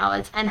works long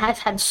hours and has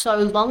had so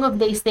long of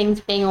these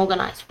things being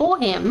organised for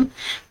him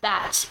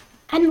that,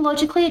 and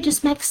logically it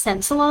just makes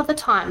sense a lot of the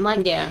time.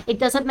 Like, it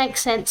doesn't make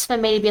sense for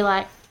me to be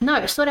like,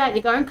 no, sort out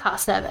your own car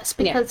service,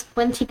 because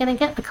when's he going to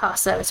get the car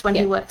service when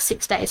he works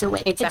 6 days a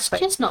week? Exactly.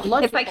 It's just not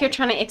logical. It's like you're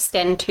trying to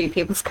extend two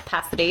people's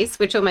capacities,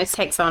 which almost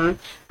takes on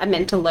a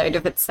mental load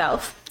of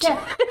itself.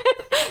 Yeah.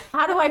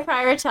 How do I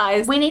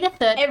prioritize? We need a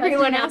third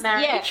everyone person in else,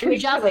 our marriage who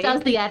just literally.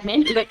 does the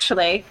admin.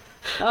 Literally.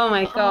 Oh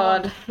my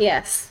God.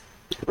 Yes.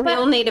 We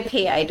all need a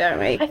PA, don't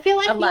we? I feel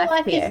like A your life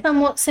life PA. is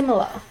somewhat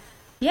similar.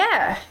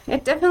 Yeah,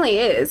 it definitely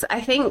is.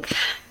 I think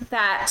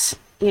that,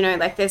 you know,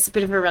 like there's a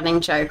bit of a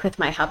running joke with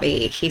my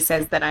hubby. He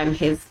says that I'm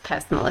his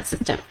personal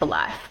assistant for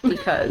life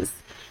because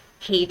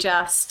he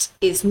just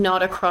is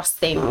not across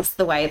things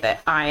the way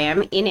that I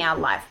am in our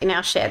life, in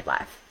our shared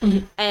life.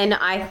 And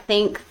I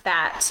think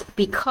that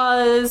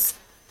because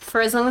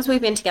for as long as we've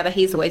been together,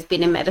 he's always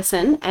been in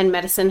medicine, and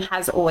medicine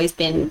has always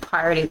been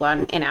priority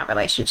one in our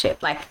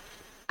relationship. Like,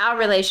 our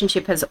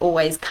relationship has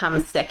always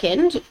come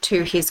second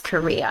to his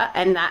career,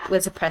 and that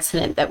was a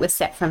precedent that was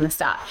set from the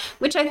start,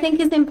 which I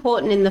think is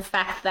important in the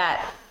fact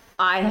that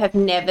I have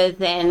never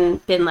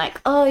then been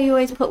like, oh, you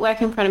always put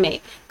work in front of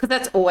me, because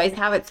that's always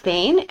how it's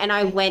been. And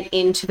I went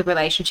into the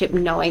relationship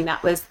knowing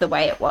that was the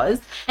way it was.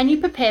 And you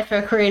prepared for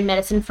a career in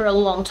medicine for a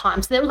long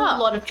time, so there was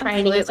a lot of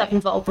training and stuff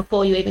involved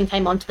before you even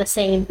came onto the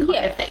scene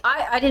kind of thing.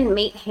 I didn't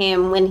meet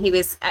him when he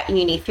was at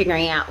uni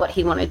figuring out what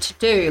he wanted to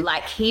do.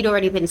 Like, he'd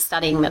already been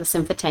studying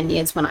medicine for 10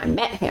 years when I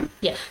met him.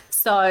 Yeah.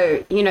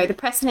 So, you know, the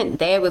precedent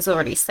there was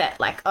already set.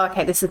 Like,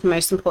 okay, this is the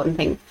most important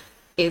thing,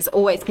 is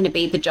always going to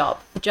be the job.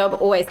 The job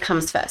always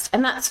comes first,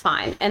 and that's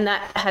fine. And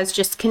that has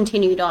just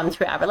continued on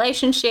through our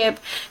relationship.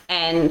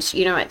 And,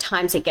 you know, at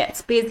times it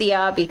gets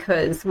busier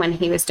because when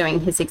he was doing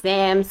his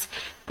exams,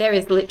 there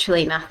is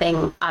literally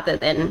nothing other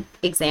than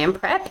exam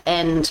prep.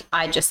 And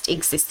I just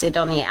existed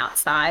on the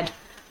outside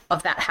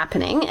of that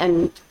happening.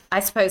 And I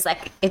suppose,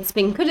 like, it's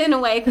been good in a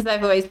way because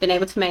I've always been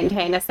able to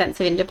maintain a sense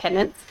of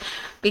independence,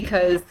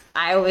 because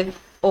I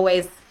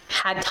always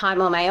had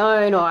time on my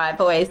own, or I've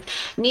always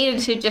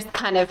needed to just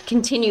kind of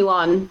continue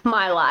on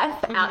my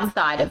life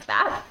outside of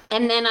that.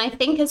 And then I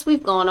think as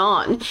we've gone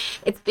on,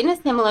 it's been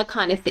a similar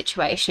kind of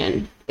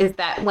situation, is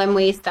that when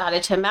we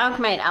started to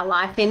amalgamate our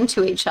life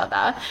into each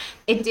other,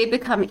 it did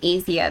become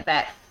easier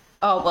that,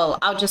 oh, well,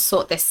 I'll just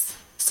sort this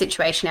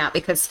situation out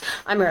because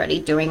I'm already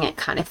doing it,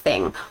 kind of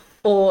thing.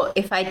 Or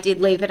if I did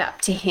leave it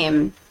up to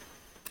him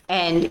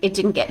and it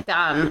didn't get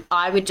done,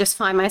 I would just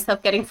find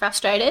myself getting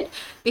frustrated,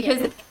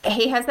 because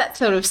he has that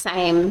sort of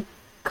same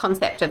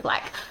concept of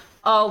like,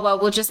 oh, well,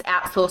 we'll just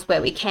outsource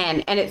where we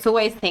can. And it's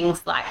always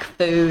things like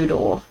food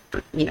or,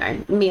 you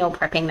know, meal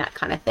prepping, that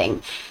kind of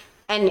thing.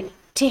 And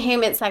to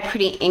him, it's like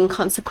pretty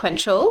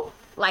inconsequential.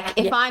 Like,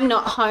 if I'm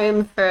not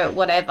home for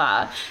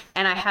whatever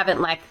and I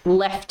haven't like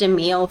left a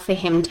meal for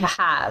him to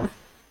have,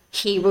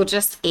 he will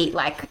just eat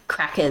like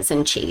crackers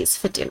and cheese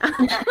for dinner.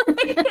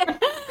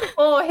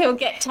 Or he'll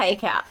get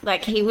takeout.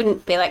 Like, he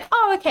wouldn't be like,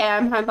 oh, okay,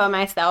 I'm home by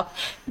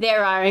myself.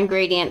 There are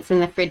ingredients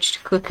in the fridge to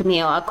cook a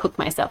meal. I'll cook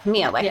myself a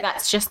meal. Like,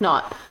 that's just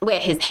not where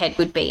his head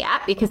would be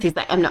at, because he's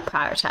like, I'm not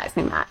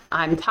prioritizing that.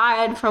 I'm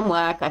tired from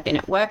work. I've been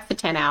at work for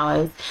 10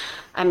 hours.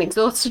 I'm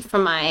exhausted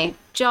from my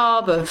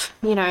job of,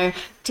 you know,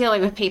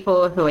 dealing with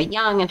people who are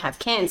young and have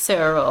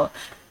cancer, or,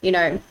 you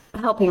know,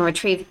 helping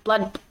retrieve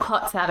blood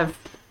clots out of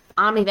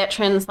Army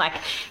veterans. Like,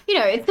 you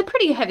know, it's a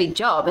pretty heavy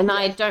job, and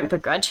I don't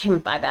begrudge him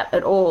by that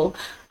at all.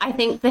 I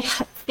think the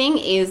thing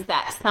is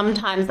that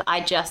sometimes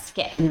I just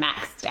get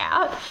maxed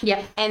out.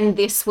 Yep. And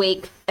this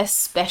week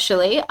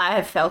especially, I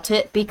have felt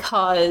it,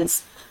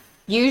 because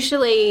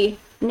usually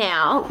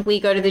now we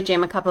go to the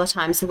gym a couple of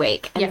times a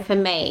week. And for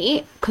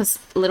me, because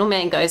little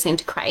man goes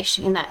into creche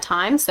in that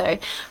time, so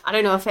I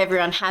don't know if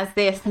everyone has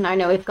this, and I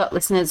know we've got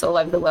listeners all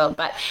over the world,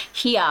 but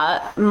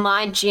here,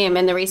 my gym,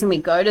 and the reason we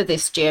go to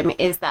this gym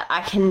is that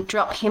I can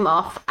drop him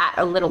off at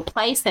a little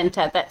play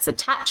centre that's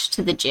attached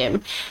to the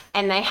gym,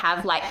 and they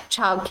have like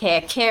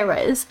childcare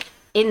carers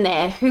in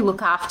there who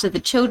look after the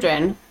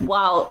children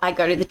while I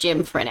go to the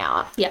gym for an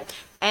hour. Yep.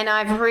 And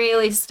I've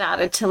really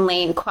started to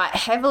lean quite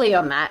heavily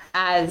on that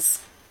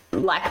as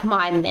like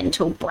my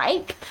mental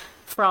break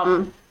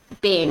from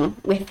being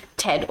with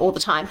Ted all the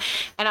time.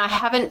 And I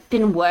haven't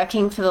been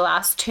working for the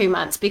last 2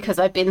 months because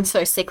I've been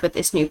so sick with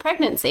this new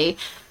pregnancy.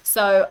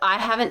 So I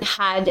haven't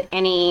had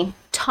any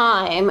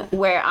time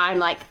where I'm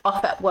like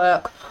off at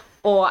work,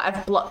 or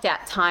I've blocked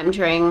out time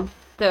during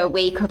the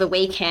week or the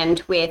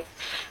weekend with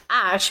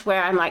Ash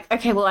where I'm like,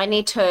 okay, well, I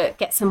need to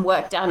get some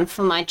work done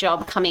for my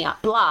job coming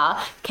up,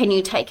 blah. Can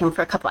you take him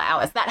for a couple of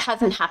hours? That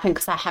hasn't happened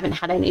because I haven't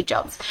had any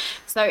jobs.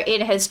 So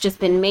it has just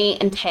been me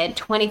and Ted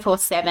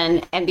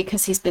 24/7. And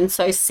because he's been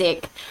so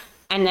sick,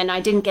 and then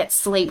I didn't get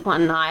sleep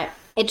one night,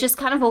 it just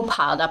kind of all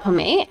piled up on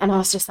me. And I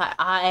was just like,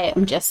 I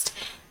am just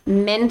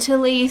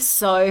mentally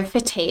so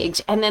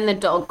fatigued. And then the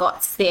dog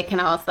got sick and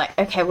I was like,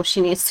 okay, well,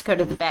 she needs to go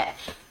to the vet.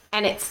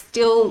 And it's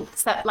still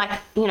like,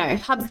 you know,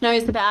 Hubs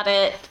knows about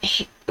it,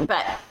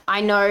 but I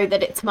know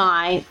that it's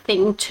my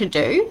thing to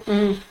do.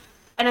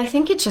 And I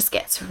think it just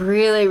gets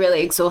really,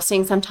 really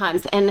exhausting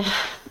sometimes. And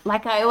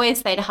like I always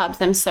say to Hubs,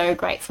 I'm so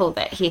grateful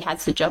that he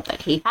has the job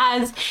that he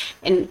has,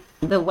 and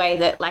the way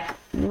that like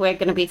we're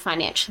going to be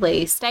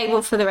financially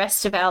stable for the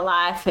rest of our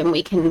life, and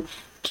we can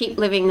keep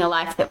living the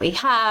life that we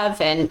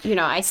have. And, you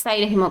know, I say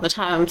to him all the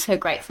time, I'm so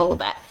grateful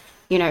that,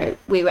 you know,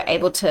 we were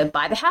able to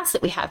buy the house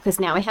that we have because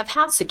now we have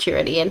house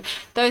security and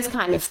those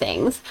kind of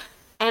things.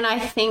 And I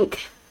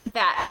think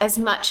that as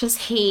much as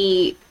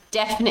he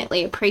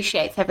definitely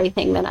appreciates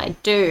everything that I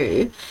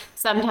do,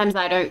 sometimes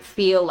I don't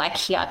feel like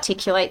he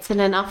articulates it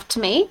enough to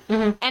me.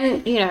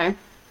 And, you know,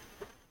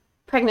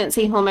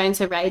 pregnancy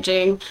hormones are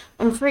raging.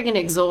 I'm friggin'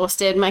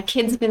 exhausted. My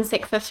kid's been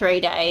sick for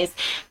 3 days.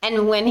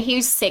 And when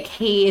he's sick,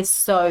 he is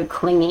so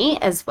clingy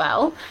as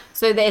well.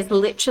 So there's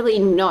literally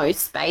no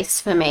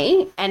space for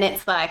me. And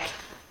it's like,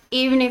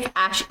 even if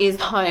Ash is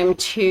home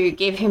to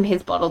give him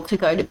his bottle to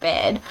go to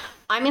bed,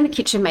 I'm in the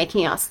kitchen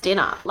making us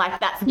dinner. Like,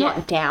 that's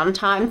not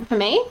downtime for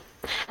me.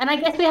 And I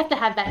guess we have to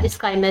have that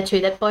disclaimer too,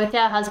 that both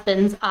our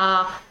husbands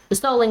are the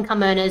sole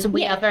income earners.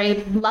 We are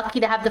very lucky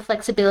to have the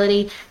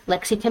flexibility.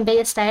 Lexi can be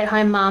a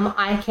stay-at-home mum.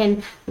 I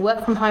can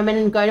work from home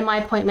and go to my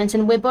appointments.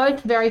 And we're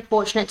both very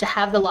fortunate to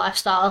have the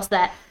lifestyles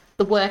that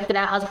the work that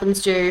our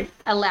husbands do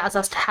allows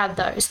us to have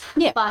those.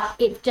 But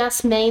it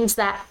just means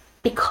that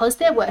because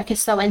their work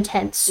is so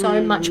intense,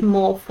 so much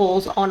more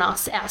falls on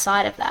us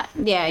outside of that.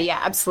 Yeah,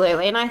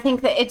 absolutely. And I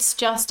think that it's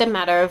just a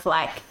matter of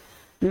like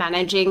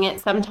managing it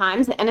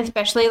sometimes, and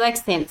especially like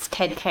since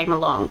Ted came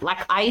along. Like,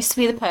 I used to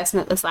be the person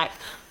that was like,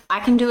 I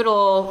can do it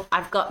all,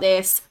 I've got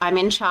this, I'm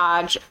in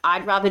charge.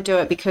 I'd rather do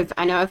it because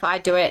I know if I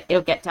do it,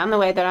 it'll get done the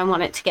way that I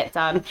want it to get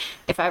done.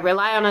 If I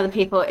rely on other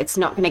people, it's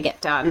not going to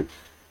get done.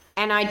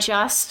 And I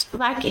just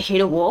like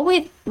hit a wall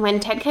with when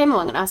Ted came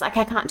along, and I was like,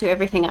 I can't do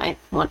everything I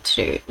want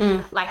to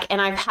do. Like, and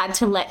I've had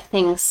to let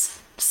things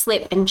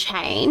slip and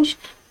change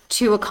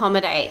to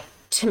accommodate,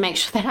 to make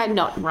sure that I'm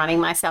not running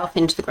myself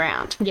into the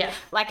ground.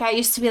 Like, I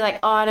used to be like,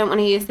 oh, I don't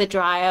want to use the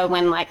dryer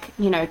when, like,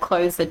 you know,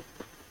 clothes that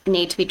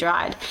need to be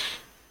dried.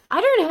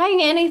 I don't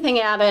hang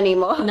anything out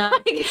anymore. No.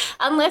 Like,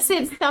 unless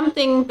it's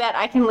something that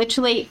I can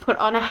literally put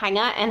on a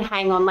hanger and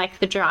hang on like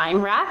the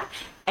drying rack.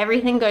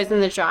 Everything goes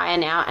in the dryer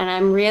now, and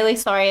I'm really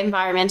sorry,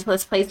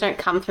 environmentalists, please don't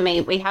come for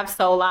me. We have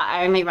solar.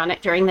 I only run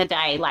it during the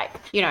day. Like,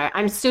 you know,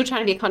 I'm still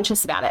trying to be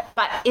conscious about it,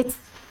 but it's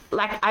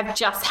like I've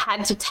just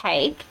had to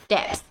take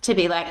steps to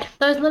be like,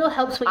 those little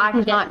helps when you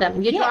can get them.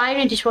 Your dryer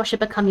and dishwasher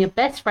become your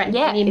best friend.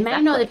 Yeah, and you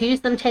may not have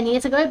used them 10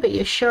 years ago, but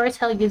you're sure as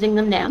hell using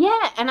them now.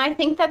 Yeah, and I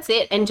think that's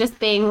it. And just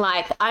being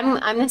like,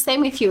 I'm the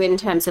same with you in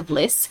terms of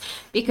lists,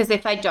 because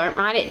if I don't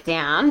write it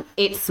down,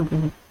 it's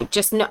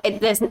just not,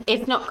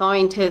 it's not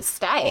going to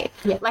stay.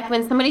 Like,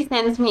 when somebody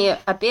sends me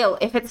a bill,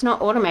 if it's not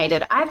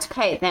automated, I have to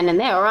pay it then and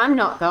there, or I'm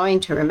not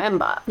going to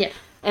remember.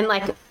 And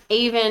like,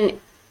 even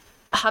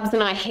Hubs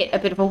and I hit a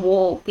bit of a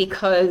wall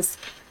because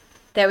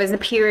there was a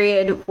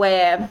period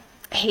where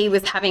he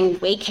was having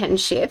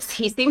weekend shifts.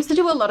 He seems to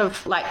do a lot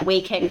of like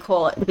weekend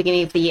call at the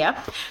beginning of the year,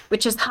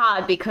 which is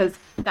hard because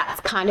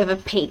that's kind of a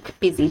peak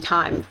busy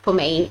time for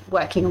me,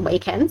 working on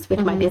weekends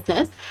with my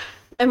business.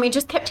 And we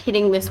just kept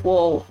hitting this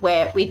wall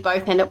where we'd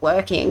both end up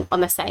working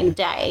on the same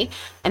day,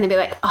 and they'd be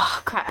like,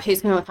 oh crap,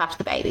 who's going to look after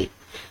the baby?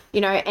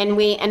 You know, and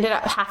we ended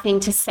up having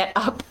to set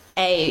up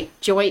a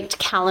joint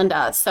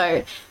calendar.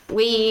 So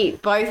we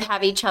both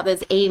have each other's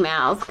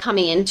emails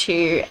coming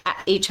into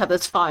each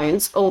other's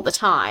phones all the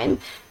time,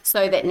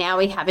 so that now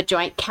we have a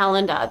joint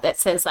calendar that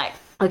says like,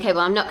 okay,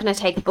 well, I'm not going to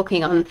take a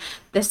booking on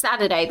the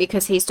Saturday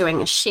because he's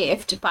doing a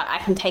shift, but I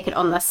can take it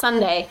on the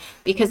Sunday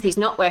because he's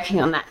not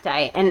working on that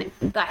day. And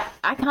like,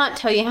 I can't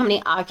tell you how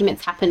many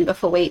arguments happened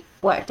before we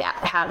worked out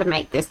how to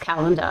make this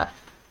calendar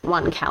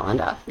one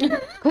calendar.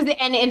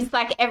 And it's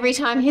like every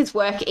time his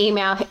work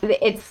email,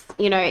 it's,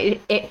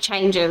 it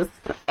changes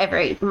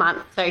every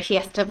month. So he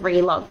has to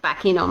re-log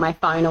back in on my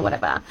phone or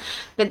whatever.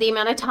 But the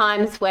amount of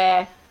times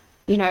where,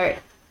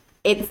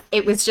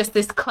 it was just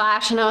this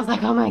clash, and I was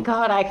like, oh my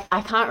God,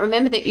 I can't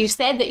remember that you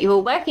said that you were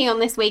working on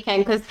this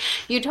weekend, because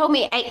you told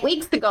me 8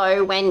 weeks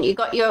ago when you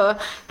got your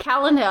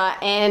calendar,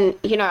 and,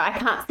 I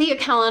can't see your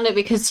calendar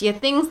because your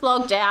thing's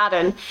logged out,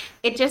 and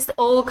it just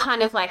all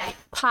kind of like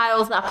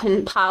piles up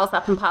and piles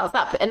up and piles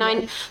up. And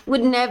I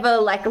would never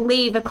like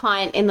leave a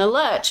client in the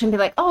lurch and be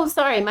like, oh,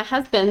 sorry, my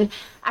husband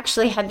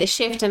actually had this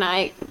shift, and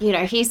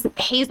he's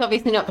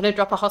obviously not going to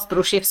drop a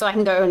hospital shift so I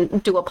can go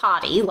and do a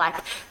party. Like,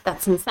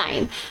 that's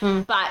insane.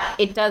 But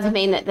it does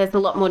mean that there's a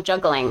lot more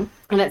juggling.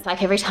 And it's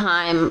like every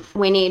time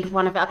we need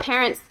one of our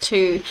parents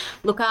to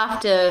look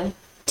after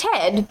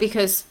Ted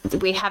because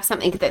we have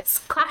something that's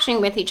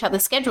clashing with each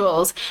other's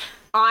schedules,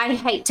 I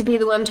hate to be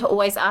the one to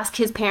always ask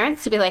his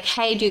parents to be like,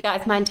 hey, do you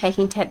guys mind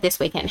taking Ted this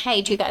weekend?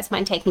 Hey, do you guys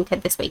mind taking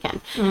Ted this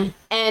weekend?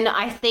 And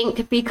I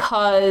think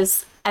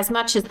because as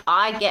much as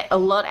I get a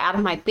lot out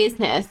of my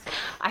business,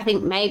 I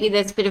think maybe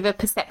there's a bit of a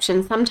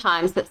perception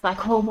sometimes that's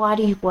like, oh, why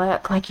do you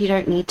work? Like, you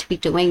don't need to be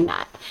doing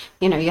that.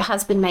 Your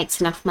husband makes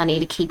enough money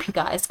to keep you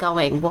guys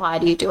going. Why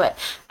do you do it?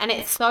 And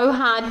it's so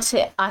hard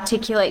to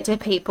articulate to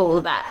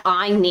people that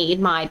I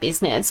need my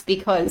business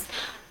because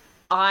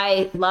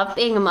I love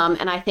being a mum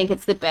and I think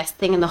it's the best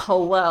thing in the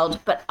whole world,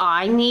 but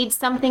I need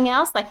something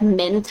else. Like,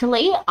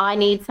 mentally, I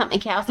need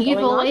something else. You've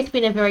always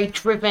been a very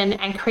driven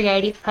and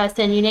creative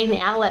person. You need an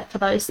outlet for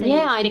those things.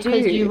 Yeah, I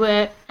because do. You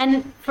were,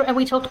 and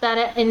we talked about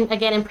it in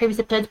previous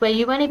episodes where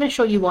you weren't even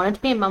sure you wanted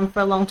to be a mum for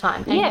a long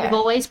time. And you've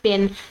always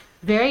been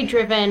very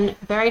driven,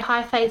 very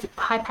high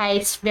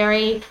pace,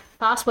 very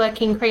fast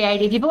working,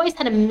 creative. You've always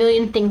had a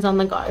million things on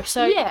the go.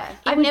 So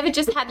I've never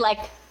just had like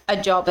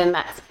a job and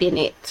that's been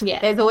it.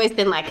 There's always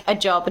been like a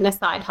job and a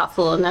side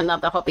hustle and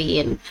another hobby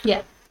and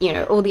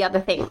all the other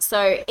things.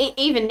 So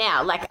even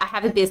now, like, I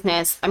have a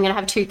business, I'm going to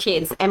have 2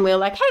 kids, and we're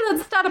like, hey,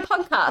 let's start a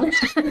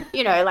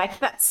podcast. Like,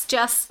 that's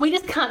just... We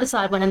just can't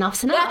decide when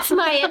enough's enough. That's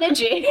my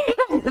energy.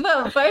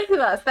 Well, both of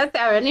us, that's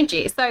our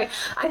energy. So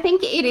I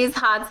think it is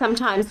hard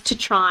sometimes to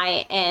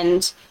try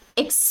and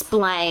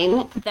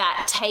explain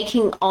that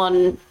taking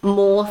on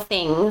more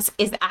things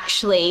is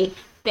actually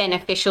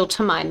beneficial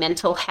to my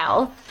mental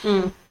health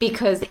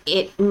because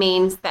it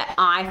means that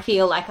I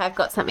feel like I've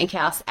got something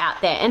else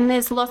out there. And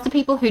there's lots of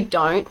people who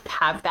don't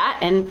have that.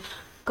 And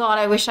God,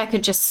 I wish I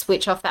could just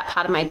switch off that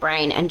part of my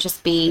brain and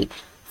just be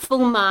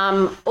full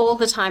mum, all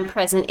the time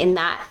present in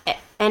that.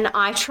 And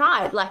I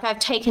tried. Like, I've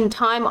taken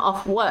time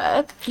off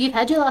work. You've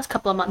had your last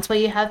couple of months where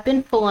you have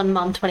been full on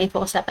mum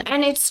 24/7.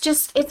 And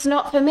it's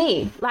not for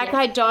me. Like,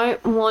 I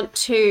don't want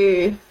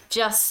to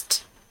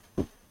just...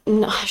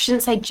 No, I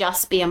shouldn't say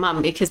just be a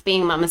mum, because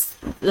being a mum is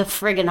the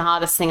friggin'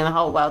 hardest thing in the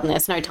whole world, and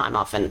there's no time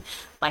off. And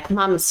like,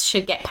 mums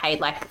should get paid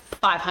like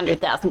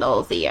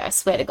 $500,000 a year. I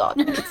swear to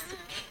God,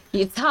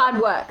 it's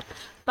hard work.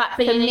 But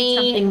for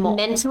me,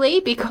 mentally,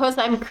 because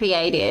I'm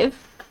creative,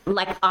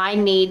 like, I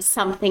need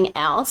something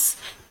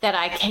else that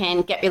I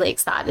can get really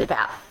excited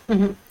about.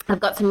 I've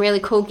got some really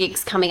cool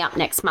gigs coming up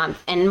next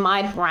month, and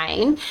my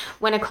brain,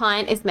 when a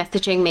client is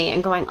messaging me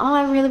and going, oh,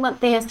 I really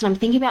want this, and I'm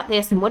thinking about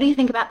this, and what do you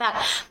think about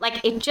that?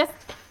 Like, it just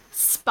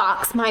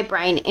sparks my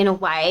brain in a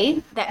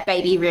way that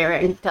baby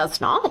rearing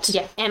does not.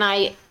 And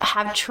I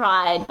have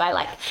tried by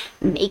like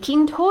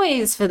making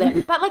toys for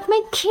them, but like,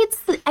 my kid's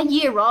a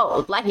year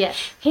old. Like,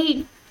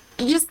 he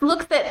just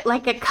looks at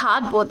like a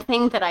cardboard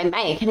thing that I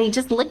make and he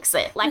just licks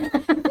it. Like,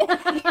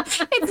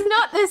 it's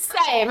not the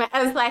same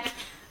as like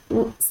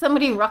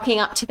somebody rocking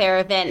up to their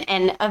event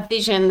and a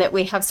vision that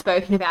we have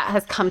spoken about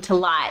has come to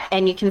light,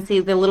 and you can see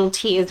the little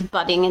tears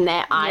budding in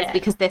their eyes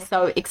because they're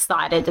so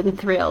excited and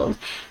thrilled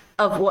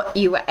of what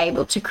you were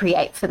able to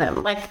create for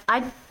them. Like,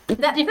 that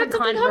doesn't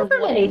come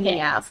from anything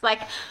else.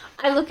 Like,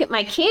 I look at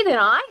my kid and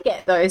I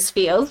get those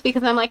feels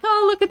because I'm like,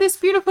 oh, look at this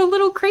beautiful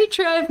little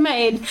creature I've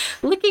made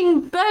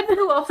licking bird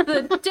poo off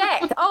the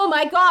deck. Oh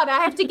my God, I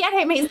have to get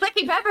him. He's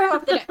licking bird poo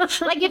off the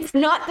deck. Like, it's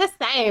not the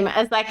same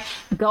as like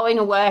going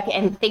to work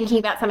and thinking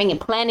about something and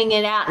planning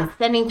it out and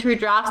sending through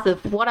drafts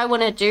of what I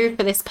want to do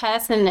for this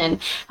person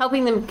and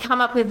helping them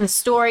come up with a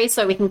story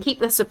so we can keep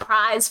the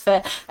surprise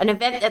for an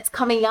event that's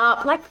coming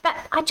up. Like,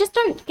 that, I just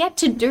don't get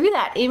to do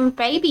that in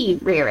baby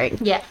rearing.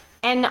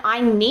 And I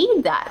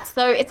need that.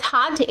 So it's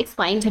hard to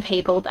explain to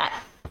people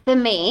that for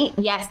me,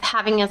 yes,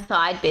 having a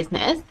side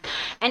business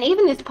and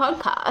even this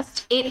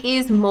podcast, it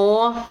is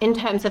more in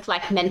terms of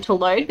like mental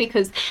load,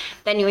 because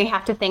then you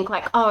have to think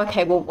like, oh,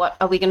 okay, well, what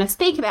are we going to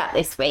speak about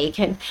this week?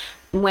 And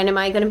when am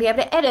I going to be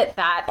able to edit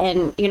that?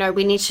 And, you know,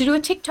 we need to do a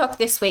TikTok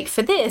this week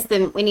for this,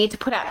 and we need to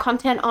put out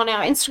content on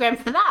our Instagram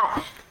for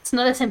that. It's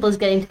not as simple as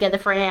getting together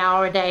for an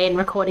hour a day and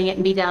recording it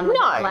and be done with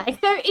it. Like.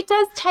 So it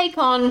does take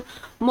on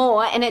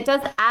more, and it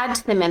does add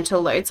to the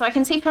mental load. So I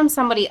can see from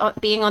somebody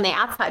being on the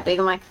outside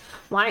being like,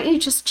 why don't you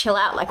just chill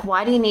out? Like,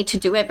 why do you need to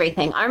do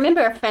everything? I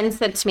remember a friend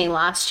said to me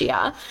last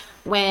year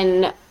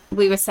when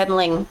we were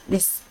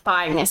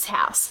buying this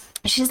house,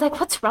 she's like,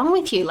 what's wrong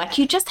with you? Like,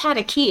 you just had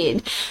a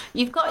kid.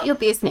 You've got your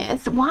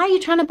business. Why are you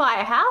trying to buy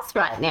a house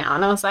right now?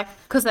 And I was like,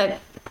 because I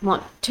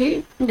want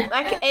to.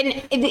 Like,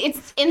 and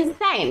it's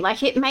insane.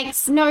 Like, it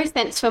makes no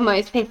sense for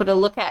most people to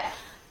look at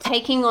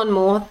taking on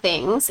more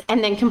things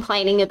and then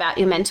complaining about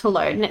your mental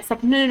load. And it's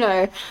like,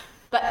 no.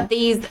 But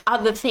these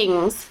other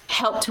things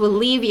help to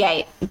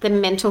alleviate the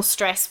mental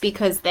stress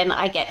because then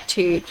I get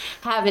to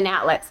have an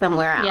outlet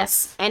somewhere else.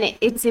 Yes. And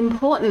it's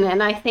important.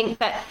 And I think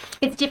that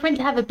It's different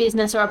to have a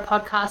business or a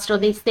podcast or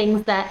these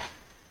things that,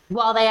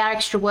 while they are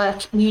extra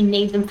work, you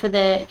need them for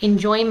the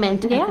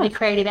enjoyment and for the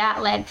creative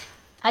outlet,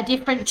 are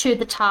different to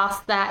the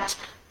tasks that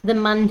the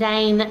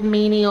mundane,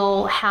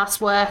 menial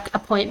housework,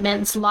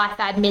 appointments, life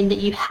admin that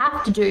you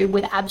have to do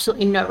with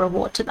absolutely no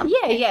reward to them.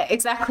 Yeah,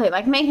 exactly.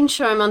 Like making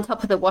sure I'm on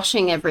top of the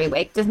washing every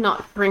week does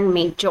not bring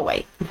me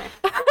joy.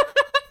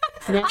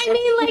 I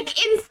mean,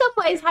 like, in some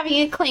ways, having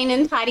a clean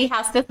and tidy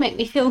house does make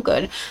me feel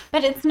good,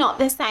 but it's not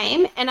the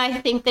same. And I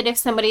think that if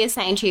somebody is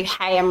saying to you,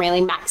 hey, I'm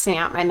really maxing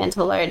out my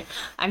mental load,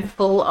 I'm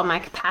full on my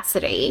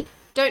capacity,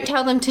 don't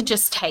tell them to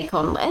just take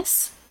on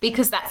less,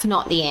 because that's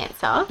not the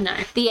answer. No.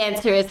 The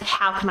answer is,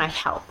 how can I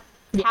help?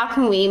 Yeah. How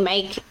can we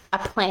make a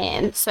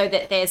plan so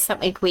that there's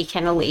something we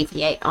can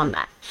alleviate on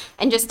that?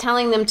 And just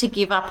telling them to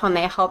give up on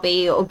their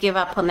hobby or give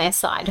up on their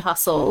side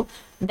hustle,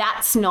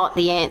 that's not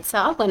the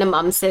answer when a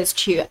mum says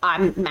to you,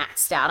 I'm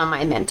maxed out on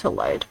my mental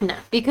load. No.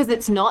 Because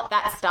it's not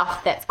that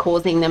stuff that's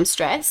causing them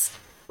stress.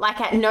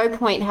 Like, at no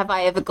point have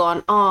I ever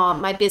gone, oh,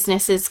 my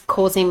business is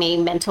causing me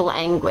mental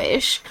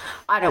anguish.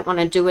 I don't want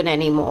to do it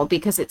anymore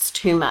because it's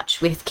too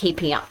much with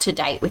keeping up to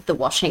date with the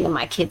washing and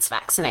my kids'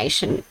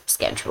 vaccination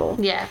schedule.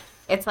 Yeah.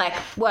 It's like,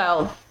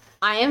 well,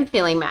 I am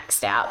feeling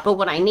maxed out, but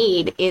what I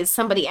need is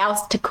somebody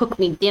else to cook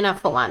me dinner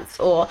for once,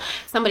 or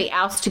somebody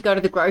else to go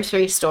to the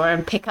grocery store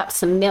and pick up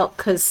some milk,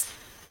 because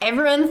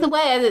everyone's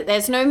aware that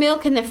there's no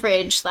milk in the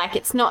fridge. Like,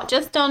 it's not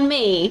just on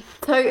me.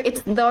 So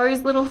it's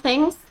those little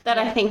things that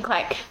I think,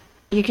 like,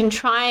 you can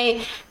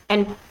try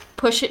and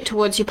push it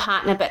towards your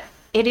partner, but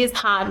it is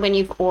hard when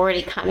you've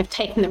already kind of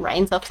taken the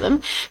reins off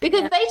them,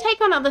 because they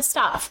take on other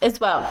stuff as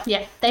well.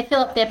 Yeah, they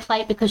fill up their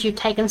plate because you've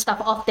taken stuff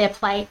off their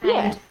plate,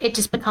 and it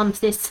just becomes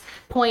this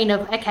point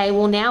of, okay,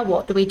 well, now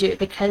what do we do?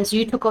 Because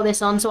you took all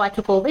this on, so I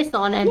took all this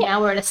on, and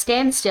now we're at a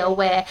standstill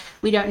where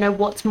we don't know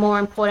what's more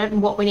important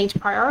and what we need to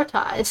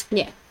prioritize.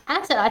 Yeah.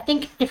 As I said, I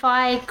think if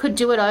I could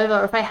do it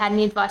over, or if I had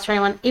any advice for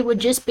anyone, it would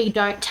just be,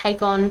 don't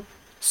take on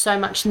so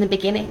much in the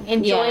beginning.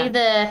 Enjoy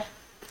the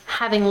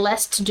having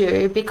less to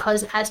do,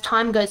 because as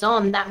time goes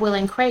on, that will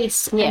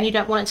increase, and you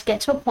don't want it to get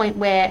to a point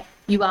where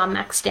you are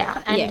maxed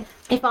out. And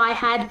if I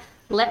had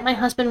let my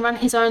husband run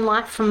his own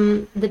life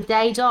from the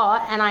day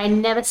dot, and I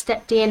never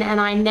stepped in, and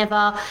I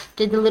never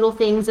did the little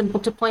things and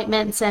booked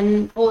appointments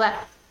and all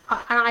that,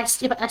 and I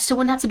still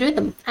wouldn't have to do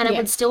them, and it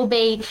would still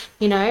be,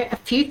 you know, a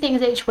few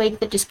things each week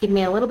that just give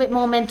me a little bit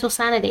more mental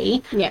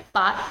sanity.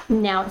 But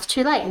now it's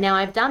too late. Now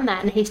I've done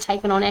that, and he's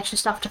taken on extra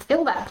stuff to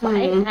fill that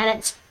plate, and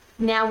it's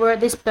now we're at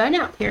this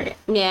burnout period.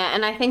 Yeah,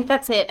 and I think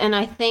that's it. And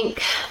I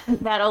think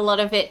that a lot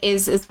of it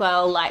is as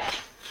well, like,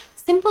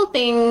 simple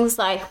things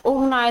like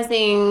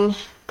organising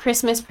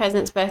Christmas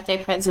presents,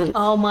 birthday presents.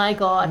 Oh my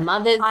God.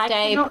 Mother's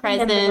Day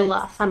presents. The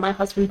last time my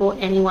husband bought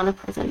anyone a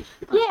present.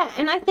 Yeah,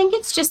 and I think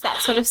it's just that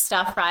sort of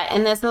stuff, right?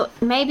 And there's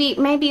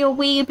maybe a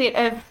wee bit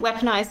of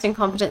weaponized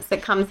incompetence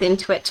that comes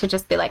into it, to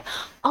just be like,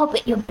 oh,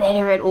 but you're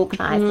better at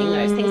organising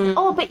those things.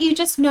 Oh, but you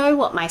just know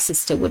what my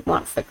sister would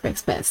want for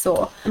Christmas.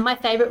 Or my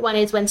favourite one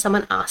is when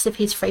someone asks if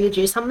he's free to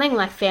do something,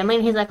 like family,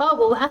 and he's like, oh,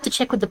 well, we'll have to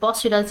check with the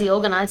boss who does the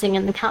organising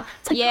and the calendar.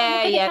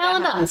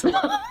 It's like,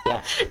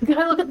 go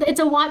look at it's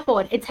a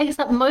whiteboard. It takes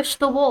up most of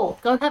the wall.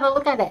 Go have a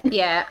look at it.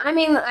 Yeah, I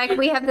mean, like,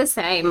 we have the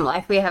same.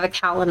 Like, we have a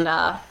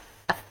calendar,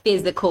 a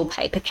physical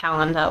paper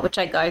calendar, which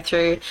I go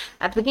through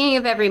at the beginning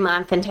of every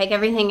month and take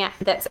everything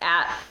that's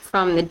out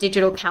from the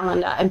digital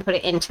calendar and put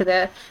it into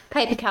the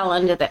paper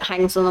calendar that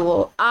hangs on the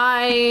wall.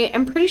 I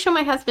am pretty sure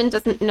my husband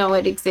doesn't know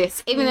it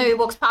exists, even though he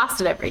walks past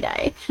it every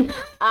day.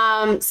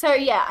 So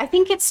yeah, I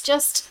think it's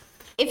just,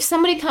 if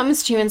somebody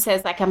comes to you and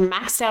says, like, I'm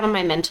maxed out on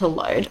my mental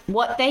load,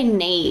 what they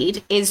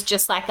need is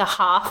just like a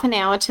half an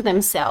hour to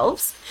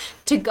themselves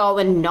to go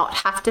and not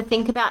have to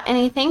think about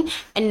anything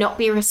and not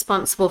be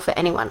responsible for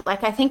anyone.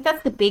 Like, I think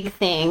that's the big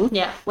thing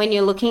when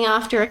you're looking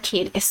after a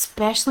kid,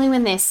 especially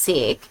when they're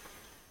sick.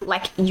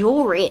 Like,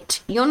 you're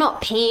it. You're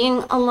not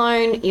peeing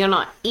alone. You're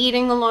not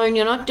eating alone.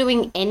 You're not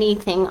doing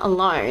anything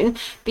alone,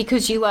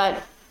 because you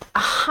are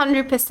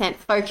 100%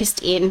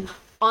 focused in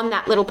on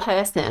that little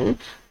person.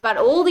 But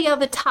all the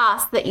other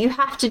tasks that you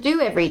have to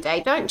do every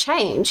day don't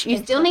change. You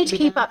still need to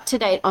keep up to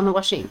date on the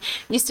washing.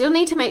 You still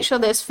need to make sure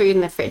there's food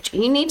in the fridge.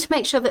 You need to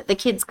make sure that the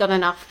kids got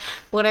enough,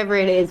 whatever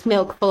it is,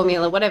 milk,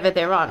 formula, whatever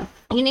they're on.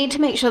 You need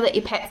to make sure that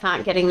your pets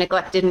aren't getting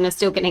neglected and are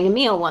still getting a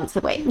meal once a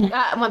week,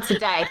 once a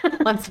day,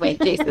 once a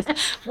week, Jesus,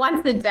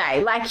 once a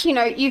day. Like, you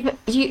know,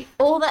 you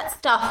all that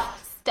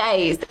stuff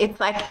stays.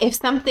 It's like, if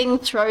something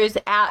throws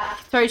you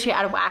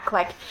out of whack,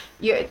 like,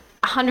 you're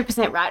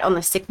 100% right on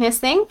the sickness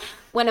thing.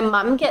 When a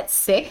mum gets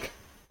sick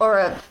or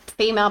a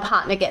female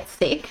partner gets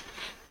sick,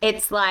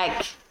 it's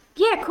like,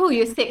 Yeah, cool.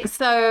 You're 6.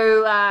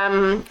 So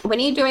when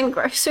are you doing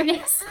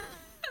groceries?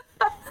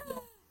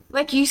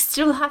 Like, you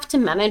still have to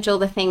manage all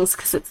the things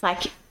because it's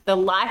like the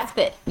life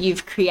that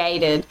you've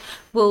created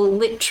will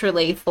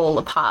literally fall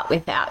apart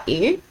without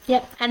you.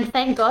 Yep. And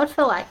thank God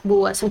for like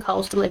Woolworths and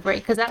Coles delivery,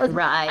 because that was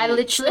Right. I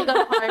literally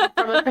got home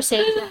from a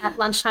procedure at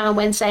lunchtime on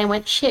Wednesday and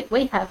went, shit,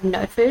 we have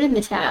no food in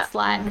this house.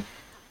 Like,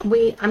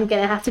 I'm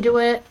gonna have to do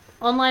it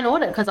online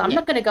order because I'm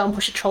not going to go and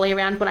push a trolley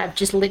around when I've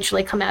just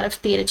literally come out of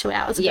theatre 2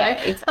 hours ago.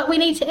 Exactly. But we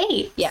need to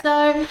eat. Yeah.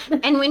 So,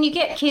 and when you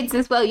get kids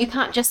as well, you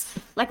can't just,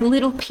 like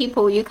little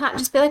people, you can't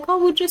just be like,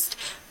 oh, we'll just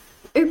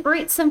Uber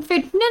Eat some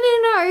food.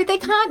 No. They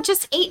can't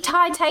just eat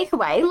Thai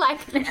takeaway.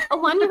 Like, a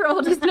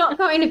 1-year-old is not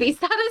going to be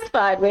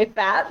satisfied with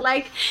that.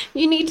 Like,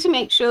 you need to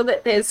make sure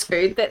that there's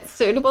food that's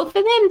suitable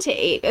for them to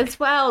eat as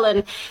well.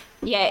 And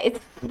yeah,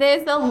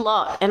 there's a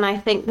lot. And I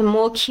think the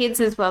more kids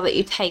as well that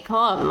you take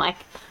on, like,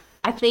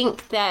 I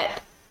think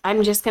that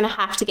I'm just going to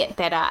have to get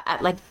better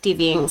at like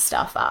divvying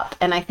stuff up.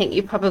 And I think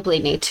you probably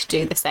need to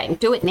do the same.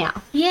 Do it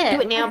now. Yeah.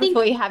 Do it now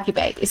before you have your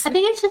babies. I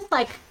think it's just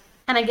like,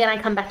 and again,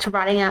 I come back to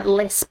writing out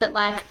lists, but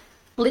like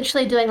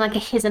literally doing like a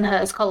his and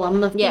hers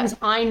column of things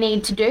I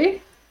need to do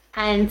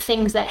and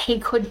things that he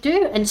could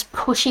do, and just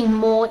pushing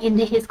more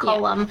into his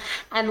column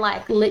and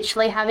like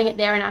literally having it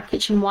there in our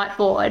kitchen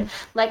whiteboard.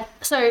 Like,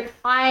 so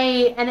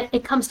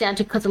it comes down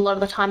to, because a lot of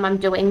the time I'm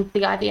doing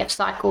the IVF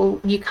cycle,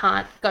 you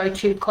can't go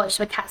too close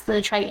to a cat's litter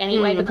tray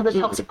anyway because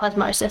of toxic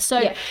plasmosis.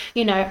 So,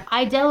 you know,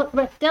 I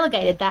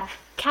delegated that.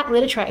 Cat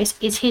litter trays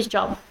is his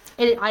job.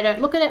 I don't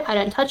look at it, I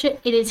don't touch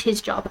it, it is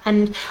his job.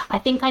 And I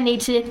think I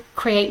need to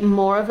create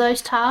more of those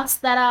tasks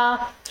that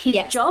are his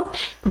job,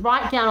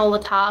 write down all the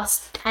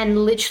tasks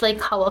and literally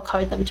colour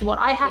code them to what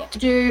I have to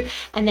do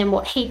and then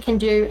what he can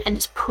do, and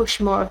just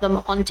push more of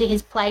them onto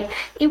his plate.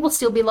 It will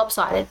still be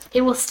lopsided.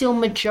 It will still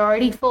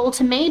majority fall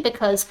to me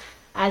because,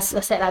 as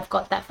I said, I've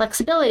got that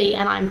flexibility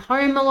and I'm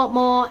home a lot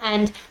more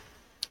and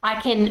I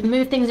can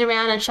move things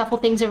around and shuffle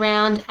things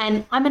around,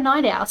 and I'm a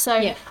night owl.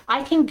 So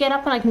I can get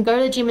up and I can go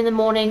to the gym in the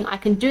morning, I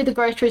can do the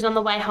groceries on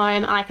the way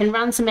home, and I can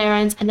run some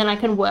errands, and then I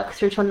can work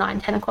through till 9,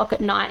 10 o'clock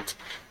at night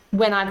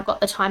when I've got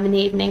the time in the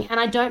evening. And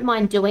I don't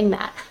mind doing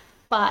that.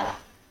 But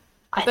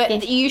I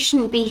think you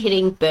shouldn't be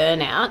hitting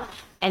burnout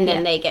and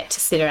then they get to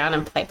sit around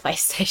and play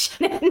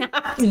PlayStation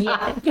at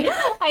night.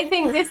 I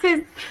think this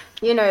is,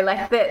 you know,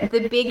 like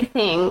the big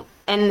thing,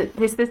 and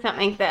this is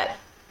something that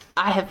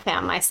I have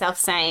found myself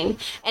saying,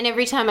 and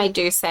every time I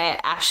do say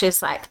it, Ash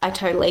is like, I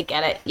totally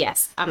get it.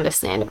 Yes,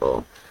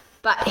 understandable.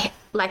 But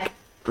like,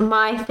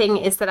 my thing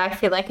is that I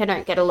feel like I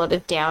don't get a lot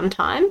of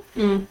downtime.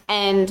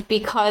 And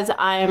because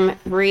I'm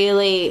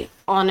really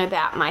on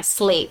about my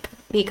sleep,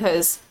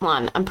 because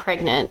one, I'm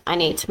pregnant, I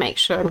need to make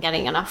sure I'm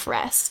getting enough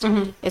rest,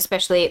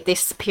 especially at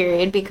this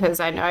period, because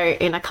I know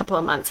in a couple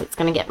of months it's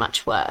going to get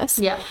much worse.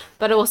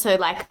 But also,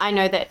 like, I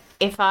know that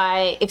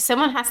if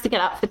someone has to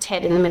get up for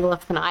Ted in the middle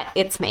of the night,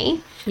 it's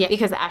me,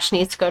 because Ash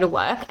needs to go to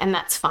work, and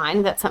that's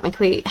fine. That's something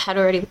we had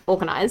already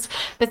organised.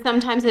 But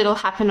sometimes it'll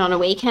happen on a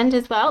weekend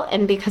as well,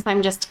 and because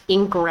I'm just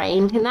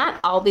ingrained in that,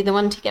 I'll be the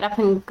one to get up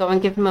and go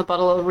and give him a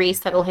bottle or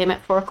resettle him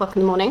at 4 o'clock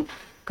in the morning,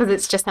 because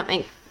it's just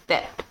something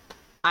that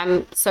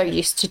I'm so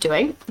used to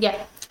doing.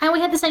 And we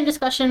had the same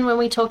discussion when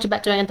we talked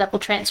about doing a double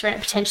transfer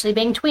and potentially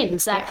being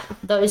twins, that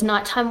those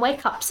nighttime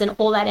wake-ups and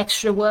all that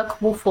extra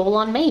work will fall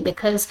on me,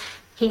 because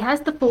he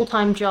has the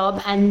full-time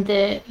job and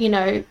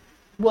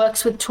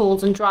works with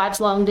tools and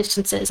drives long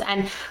distances,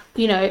 and,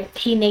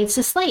 he needs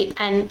to sleep,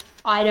 and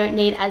I don't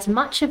need as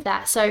much of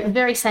that. So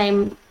very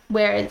same,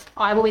 whereas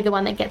I will be the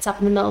one that gets up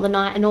in the middle of the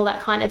night and all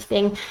that kind of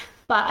thing.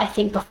 But I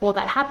think before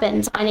that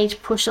happens, I need to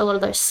push a lot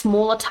of those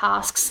smaller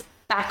tasks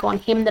back on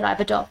him that I've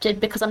adopted,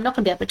 because I'm not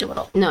going to be able to do it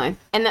all. No.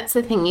 And that's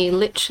the thing. You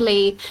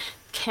literally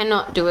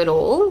cannot do it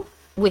all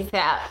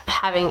without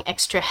having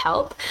extra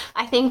help.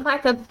 I think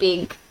like a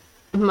big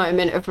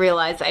moment of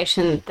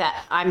realization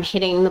that I'm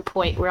hitting the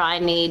point where I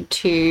need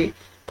to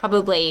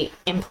probably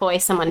employ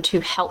someone to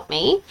help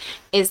me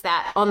is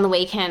that on the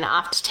weekend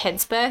after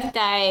Ted's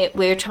birthday,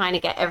 we were trying to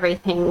get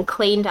everything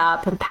cleaned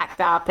up and packed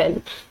up,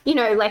 and,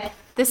 like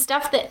the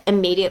stuff that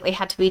immediately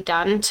had to be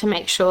done to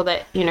make sure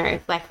that,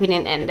 like we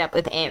didn't end up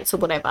with ants or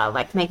whatever,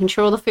 like making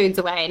sure all the food's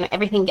away and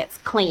everything gets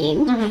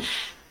cleaned,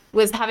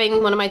 was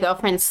having one of my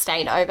girlfriends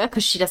stayed over,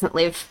 because she doesn't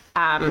live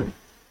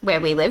where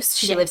we live.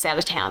 She lives out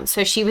of town.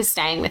 So she was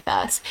staying with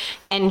us,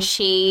 and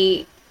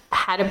she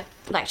had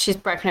she's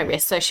broken her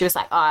wrist. So she was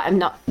like, oh, I'm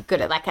not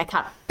good at, I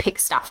can't pick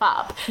stuff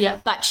up.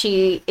 But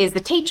she is the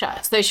teacher.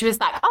 So she was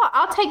like, oh,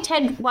 I'll take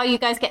Ted while you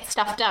guys get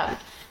stuff done.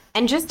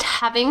 And just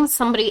having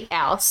somebody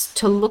else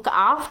to look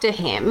after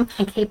him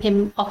and keep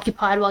him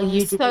occupied while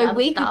you do the other so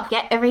we stuff. could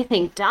get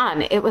everything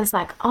done. It was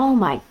like, oh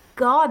my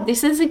God,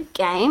 this is a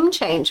game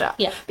changer.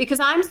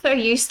 Because I'm so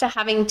used to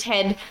having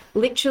Ted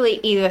literally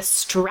either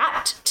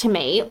strapped to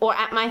me or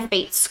at my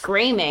feet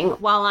screaming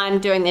while I'm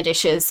doing the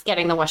dishes,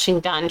 getting the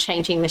washing done,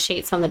 changing the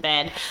sheets on the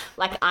bed.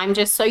 Like, I'm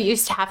just so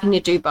used to having to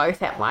do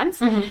both at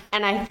once. And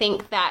I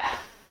think that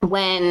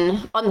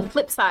when on the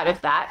flip side of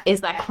that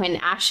is like when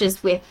Ash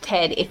is with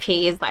Ted, if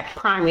he is like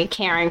primary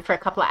caring for a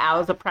couple of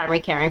hours or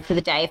primary caring for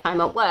the day if I'm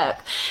at work,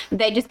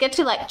 they just get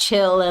to like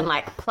chill and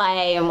like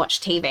play and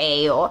watch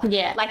TV, or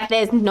like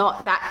there's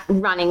not that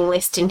running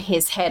list in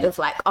his head of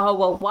like, oh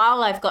well,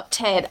 while I've got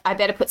Ted I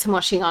better put some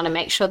washing on and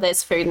make sure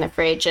there's food in the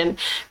fridge and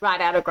write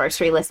out a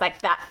grocery list.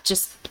 Like that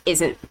just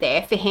isn't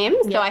there for him.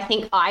 So I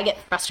think I get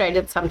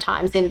frustrated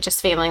sometimes in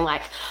just feeling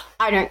like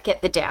I don't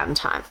get the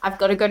downtime. I've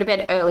got to go to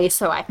bed early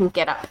so I can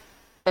get up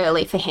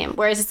early for him.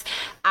 Whereas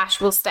Ash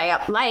will stay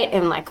up late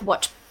and like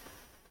watch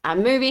a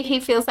movie he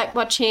feels like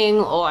watching,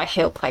 or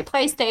he'll play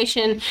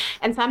PlayStation.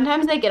 And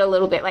sometimes I get a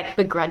little bit like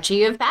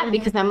begrudgy of that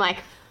because I'm like,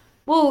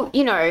 well,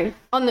 you know,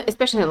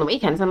 especially on the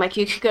weekends, I'm like,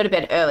 you could go to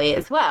bed early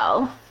as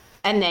well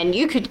and then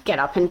you could get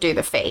up and do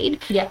the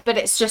feed. Yeah. But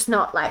it's just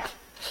not like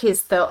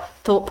his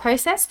thought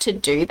process to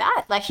do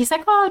that. Like he's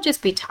like, oh, I'll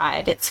just be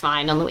tired, it's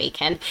fine on the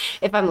weekend.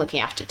 If I'm looking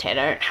after Ted,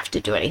 I don't have to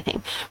do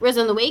anything. Whereas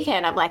on the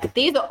weekend I'm like,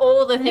 these are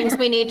all the things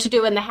we need to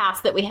do in the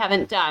house that we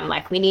haven't done.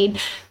 Like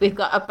we've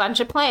got a bunch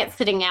of plants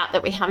sitting out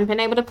that we haven't been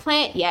able to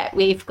plant yet.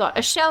 We've got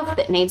a shelf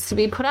that needs to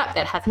be put up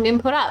that hasn't been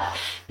put up.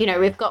 You know,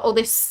 we've got all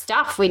this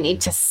stuff we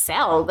need to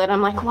sell that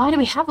I'm like, why do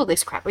we have all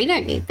this crap? We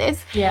don't need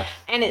this. Yeah.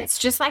 And it's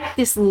just like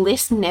this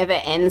list never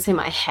ends in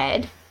my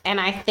head. And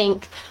I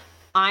think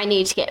I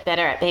need to get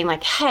better at being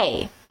like,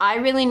 hey, I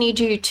really need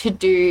you to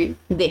do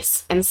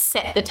this and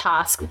set the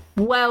task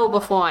well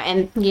before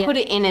and put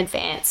it in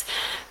advance,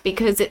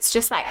 because it's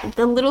just like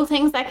the little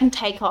things I can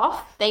take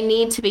off, they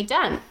need to be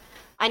done.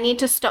 I need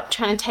to stop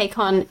trying to take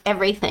on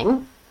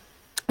everything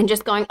and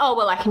just going, oh,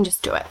 well, I can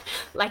just do it.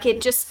 Like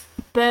it just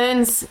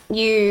burns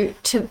you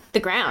to the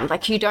ground.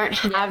 Like you don't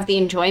have the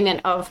enjoyment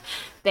of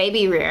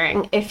baby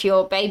rearing if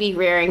you're baby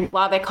rearing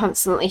while they're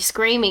constantly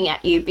screaming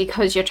at you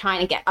because you're trying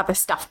to get other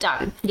stuff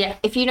done. Yeah.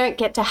 If you don't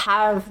get to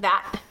have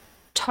that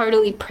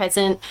totally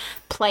present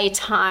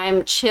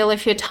playtime, chill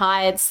if you're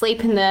tired,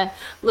 sleep in the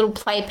little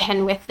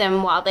playpen with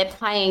them while they're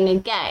playing a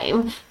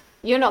game,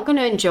 you're not going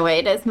to enjoy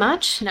it as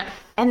much. No.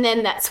 And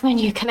then that's when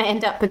you're going to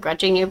end up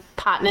begrudging your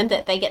partner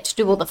that they get to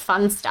do all the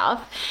fun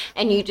stuff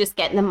and you just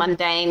get in the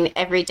mundane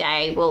every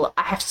day. Well,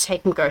 I have to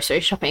take him grocery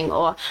shopping,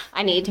 or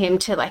I need him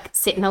to like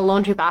sit in a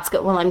laundry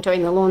basket while I'm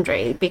doing the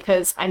laundry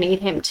because I need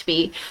him to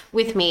be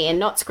with me and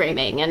not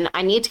screaming, and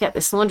I need to get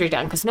this laundry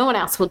done because no one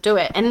else will do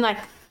it. And like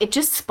it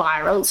just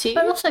spirals you.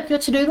 But also if your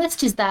to-do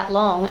list is that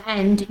long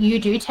and you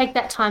do take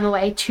that time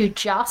away to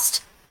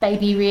just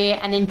baby rear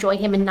and enjoy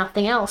him and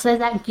nothing else, there's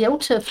that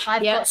guilt of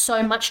I've got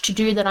so much to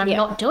do that I'm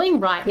not doing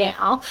right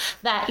now,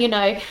 that, you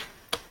know,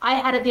 I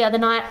had it the other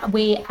night.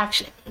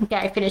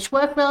 Gary finished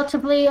work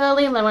relatively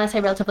early, and when I say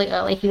relatively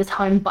early, he was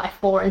home by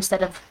 4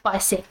 instead of by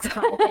 6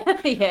 kind of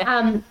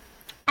thing.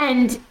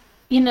 And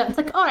you know, it's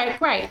like, all right,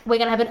 great. We're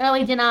going to have an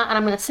early dinner and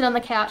I'm going to sit on the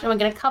couch and we're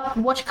going to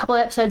watch a couple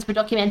of episodes of a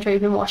documentary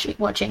we've been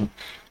watching.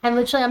 And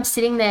literally I'm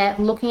sitting there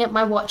looking at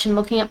my watch and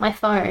looking at my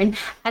phone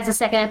as the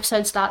second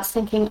episode starts,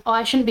 thinking, oh,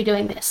 I shouldn't be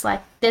doing this.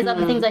 Like, there's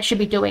other things I should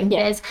be doing.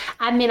 There's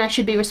admin I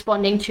should be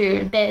responding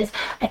to. There's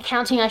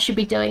accounting I should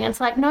be doing. And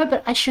it's like, no,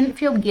 but I shouldn't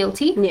feel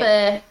guilty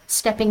for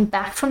stepping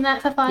back from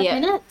that for 5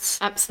 minutes.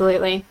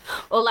 Absolutely.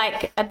 Or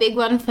like a big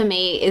one for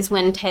me is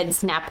when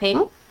Ted's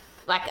napping.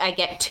 Like I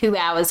get 2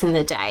 hours in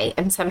the day,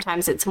 and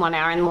sometimes it's 1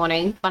 hour in the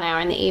morning, 1 hour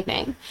in the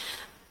evening.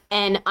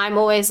 And I'm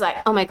always like,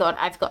 oh my God,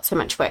 I've got so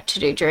much work to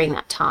do during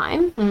that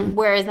time.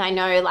 Whereas I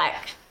know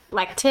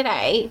like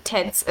today,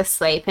 Ted's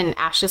asleep and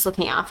Ash is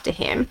looking after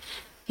him.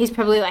 He's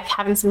probably like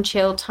having some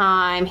chill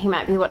time. He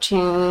might be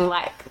watching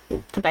like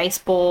the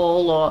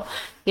baseball, or,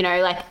 you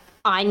know, like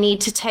I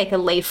need to take a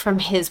leaf from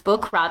his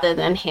book rather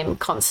than him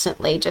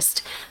constantly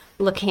just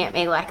looking at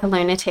me like a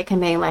lunatic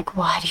and being like,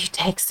 why do you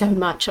take so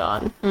much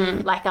on?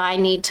 Like I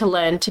need to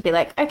learn to be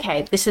like,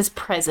 okay, this is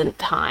present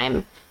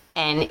time.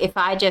 And if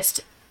I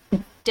just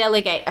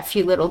delegate a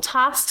few little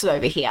tasks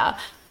over here,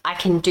 I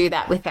can do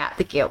that without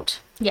the guilt.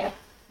 Yeah.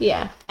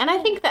 Yeah. And I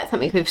think that's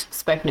something we've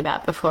spoken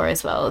about before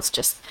as well. It's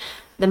just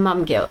the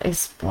mum guilt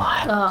is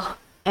wild. Oh.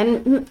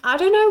 And I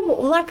don't know,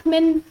 like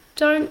men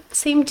don't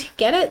seem to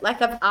get it.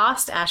 Like I've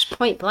asked Ash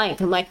point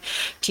blank, I'm like,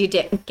 do you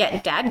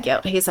get dad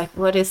guilt? He's like,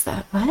 what is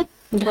that?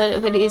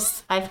 What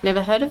is, I've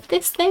never heard of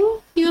this thing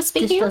you were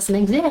speaking of. This doesn't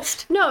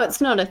exist. No,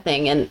 it's not a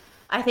thing. And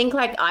I think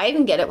like I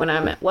even get it when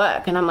I'm at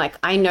work and I'm like,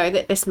 I know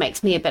that this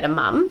makes me a better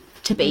mum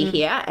to be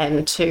here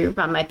and to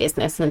run my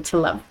business and to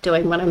love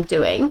doing what I'm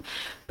doing.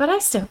 But I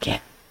still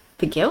get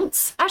the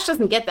guilt. Ash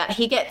doesn't get that.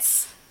 He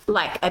gets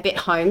like a bit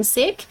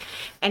homesick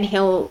and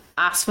he'll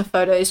ask for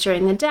photos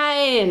during the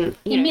day, and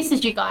he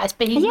misses you guys,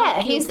 but he's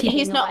not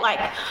he's not like,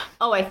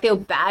 oh, I feel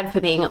bad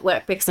for being at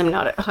work because I'm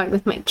not at home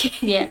with my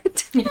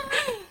kid.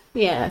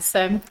 Yeah,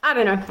 so I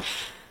don't know.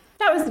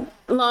 That was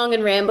long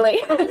and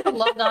rambly. There's a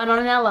lot going on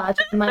in our lives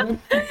at the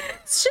moment.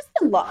 It's just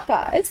a lot,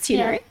 guys, you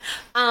know.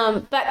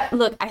 But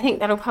look, I think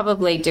that'll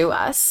probably do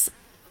us.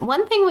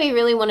 One thing we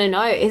really want to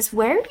know is,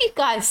 where are you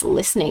guys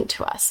listening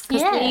to us?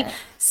 Because we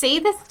see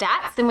the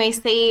stats and we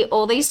see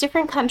all these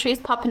different countries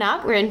popping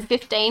up. We're in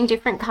 15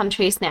 different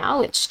countries now,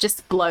 which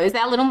just blows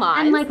our little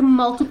minds. And like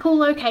multiple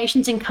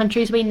locations in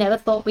countries we never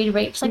thought we'd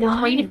reach. Like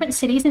 3 different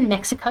cities in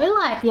Mexico.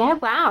 Like, yeah,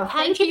 wow.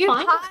 Thank you.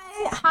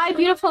 Hi,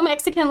 beautiful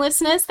Mexican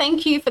listeners.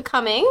 Thank you for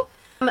coming.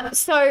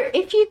 So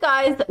if you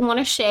guys want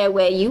to share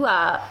where you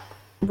are,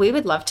 we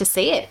would love to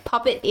see it.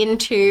 Pop it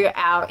into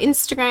our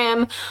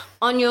Instagram,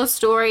 on your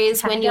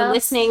stories. When you're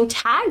listening,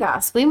 tag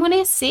us. We want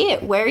to see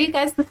it. Where are you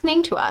guys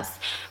listening to us?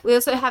 We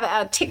also have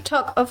our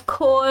TikTok, of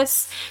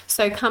course.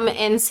 So come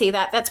and see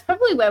that. That's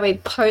probably where we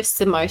post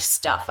the most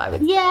stuff, I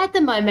would say. Yeah, at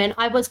the moment.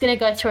 I was going to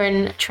go through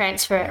and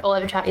transfer it all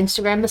over to our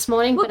Instagram this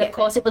morning, but of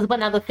course it was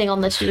one other thing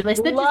on the to-do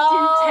list that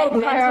just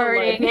didn't take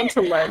priority.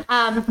 Mental load.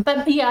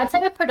 But yeah, I'd say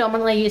we're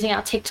predominantly using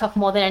our TikTok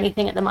more than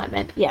anything at the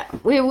moment. Yeah,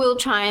 we will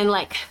try and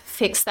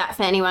fix that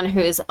for anyone who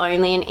is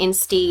only an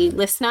Insta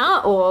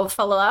listener or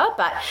follower,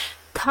 but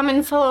come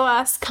and follow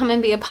us, come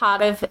and be a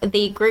part of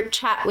the group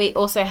chat. We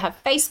also have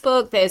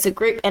Facebook. There's a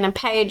group and a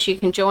page you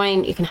can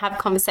join. You can have a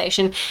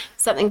conversation. If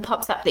something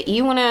pops up that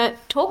you want to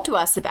talk to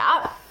us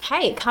about,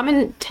 hey, come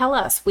and tell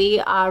us. We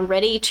are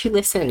ready to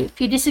listen. If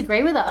you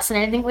disagree with us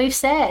and anything we've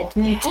said,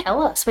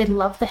 tell us. We'd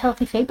love the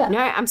healthy feedback. No,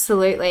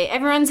 absolutely.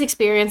 Everyone's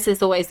experience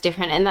is always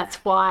different, and that's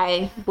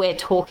why we're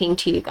talking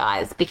to you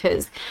guys,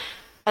 because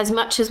as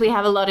much as we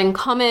have a lot in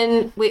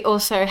common, we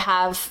also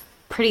have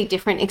pretty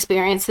different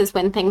experiences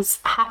when things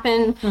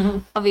happen. Mm-hmm.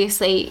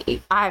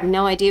 Obviously, I have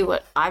no idea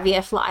what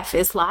IVF life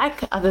is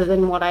like other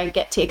than what I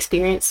get to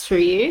experience through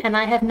you. And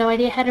I have no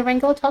idea how to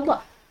wrangle a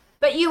toddler.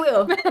 But you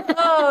will.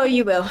 Oh,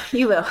 you will.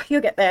 You will.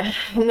 You'll get there.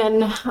 And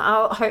then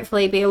I'll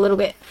hopefully be a little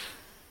bit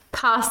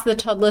past the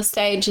toddler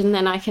stage, and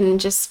then I can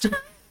just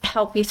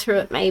help you through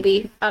it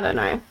maybe. I don't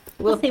know.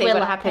 We'll see what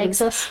happens.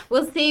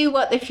 We'll see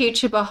what the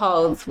future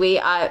beholds. We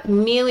are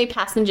merely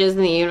passengers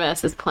in the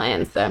universe's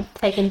plan, so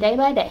taken day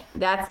by day.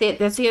 That's it.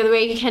 That's the other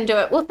way you can do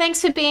it. Well,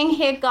 thanks for being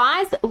here,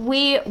 guys.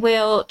 We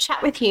will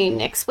chat with you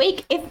next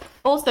week.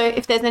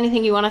 If there's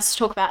anything you want us to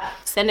talk about,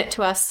 send it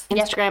to us,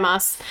 Instagram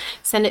us,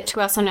 send it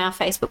to us on our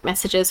Facebook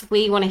messages.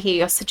 We want to hear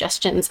your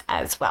suggestions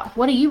as well.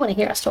 What do you want to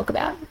hear us talk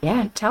about?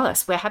 Yeah, tell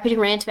us. We're happy to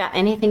rant about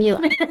anything you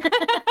like. Okay,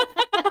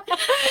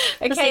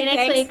 we'll see you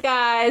next week,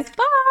 guys.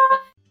 Bye.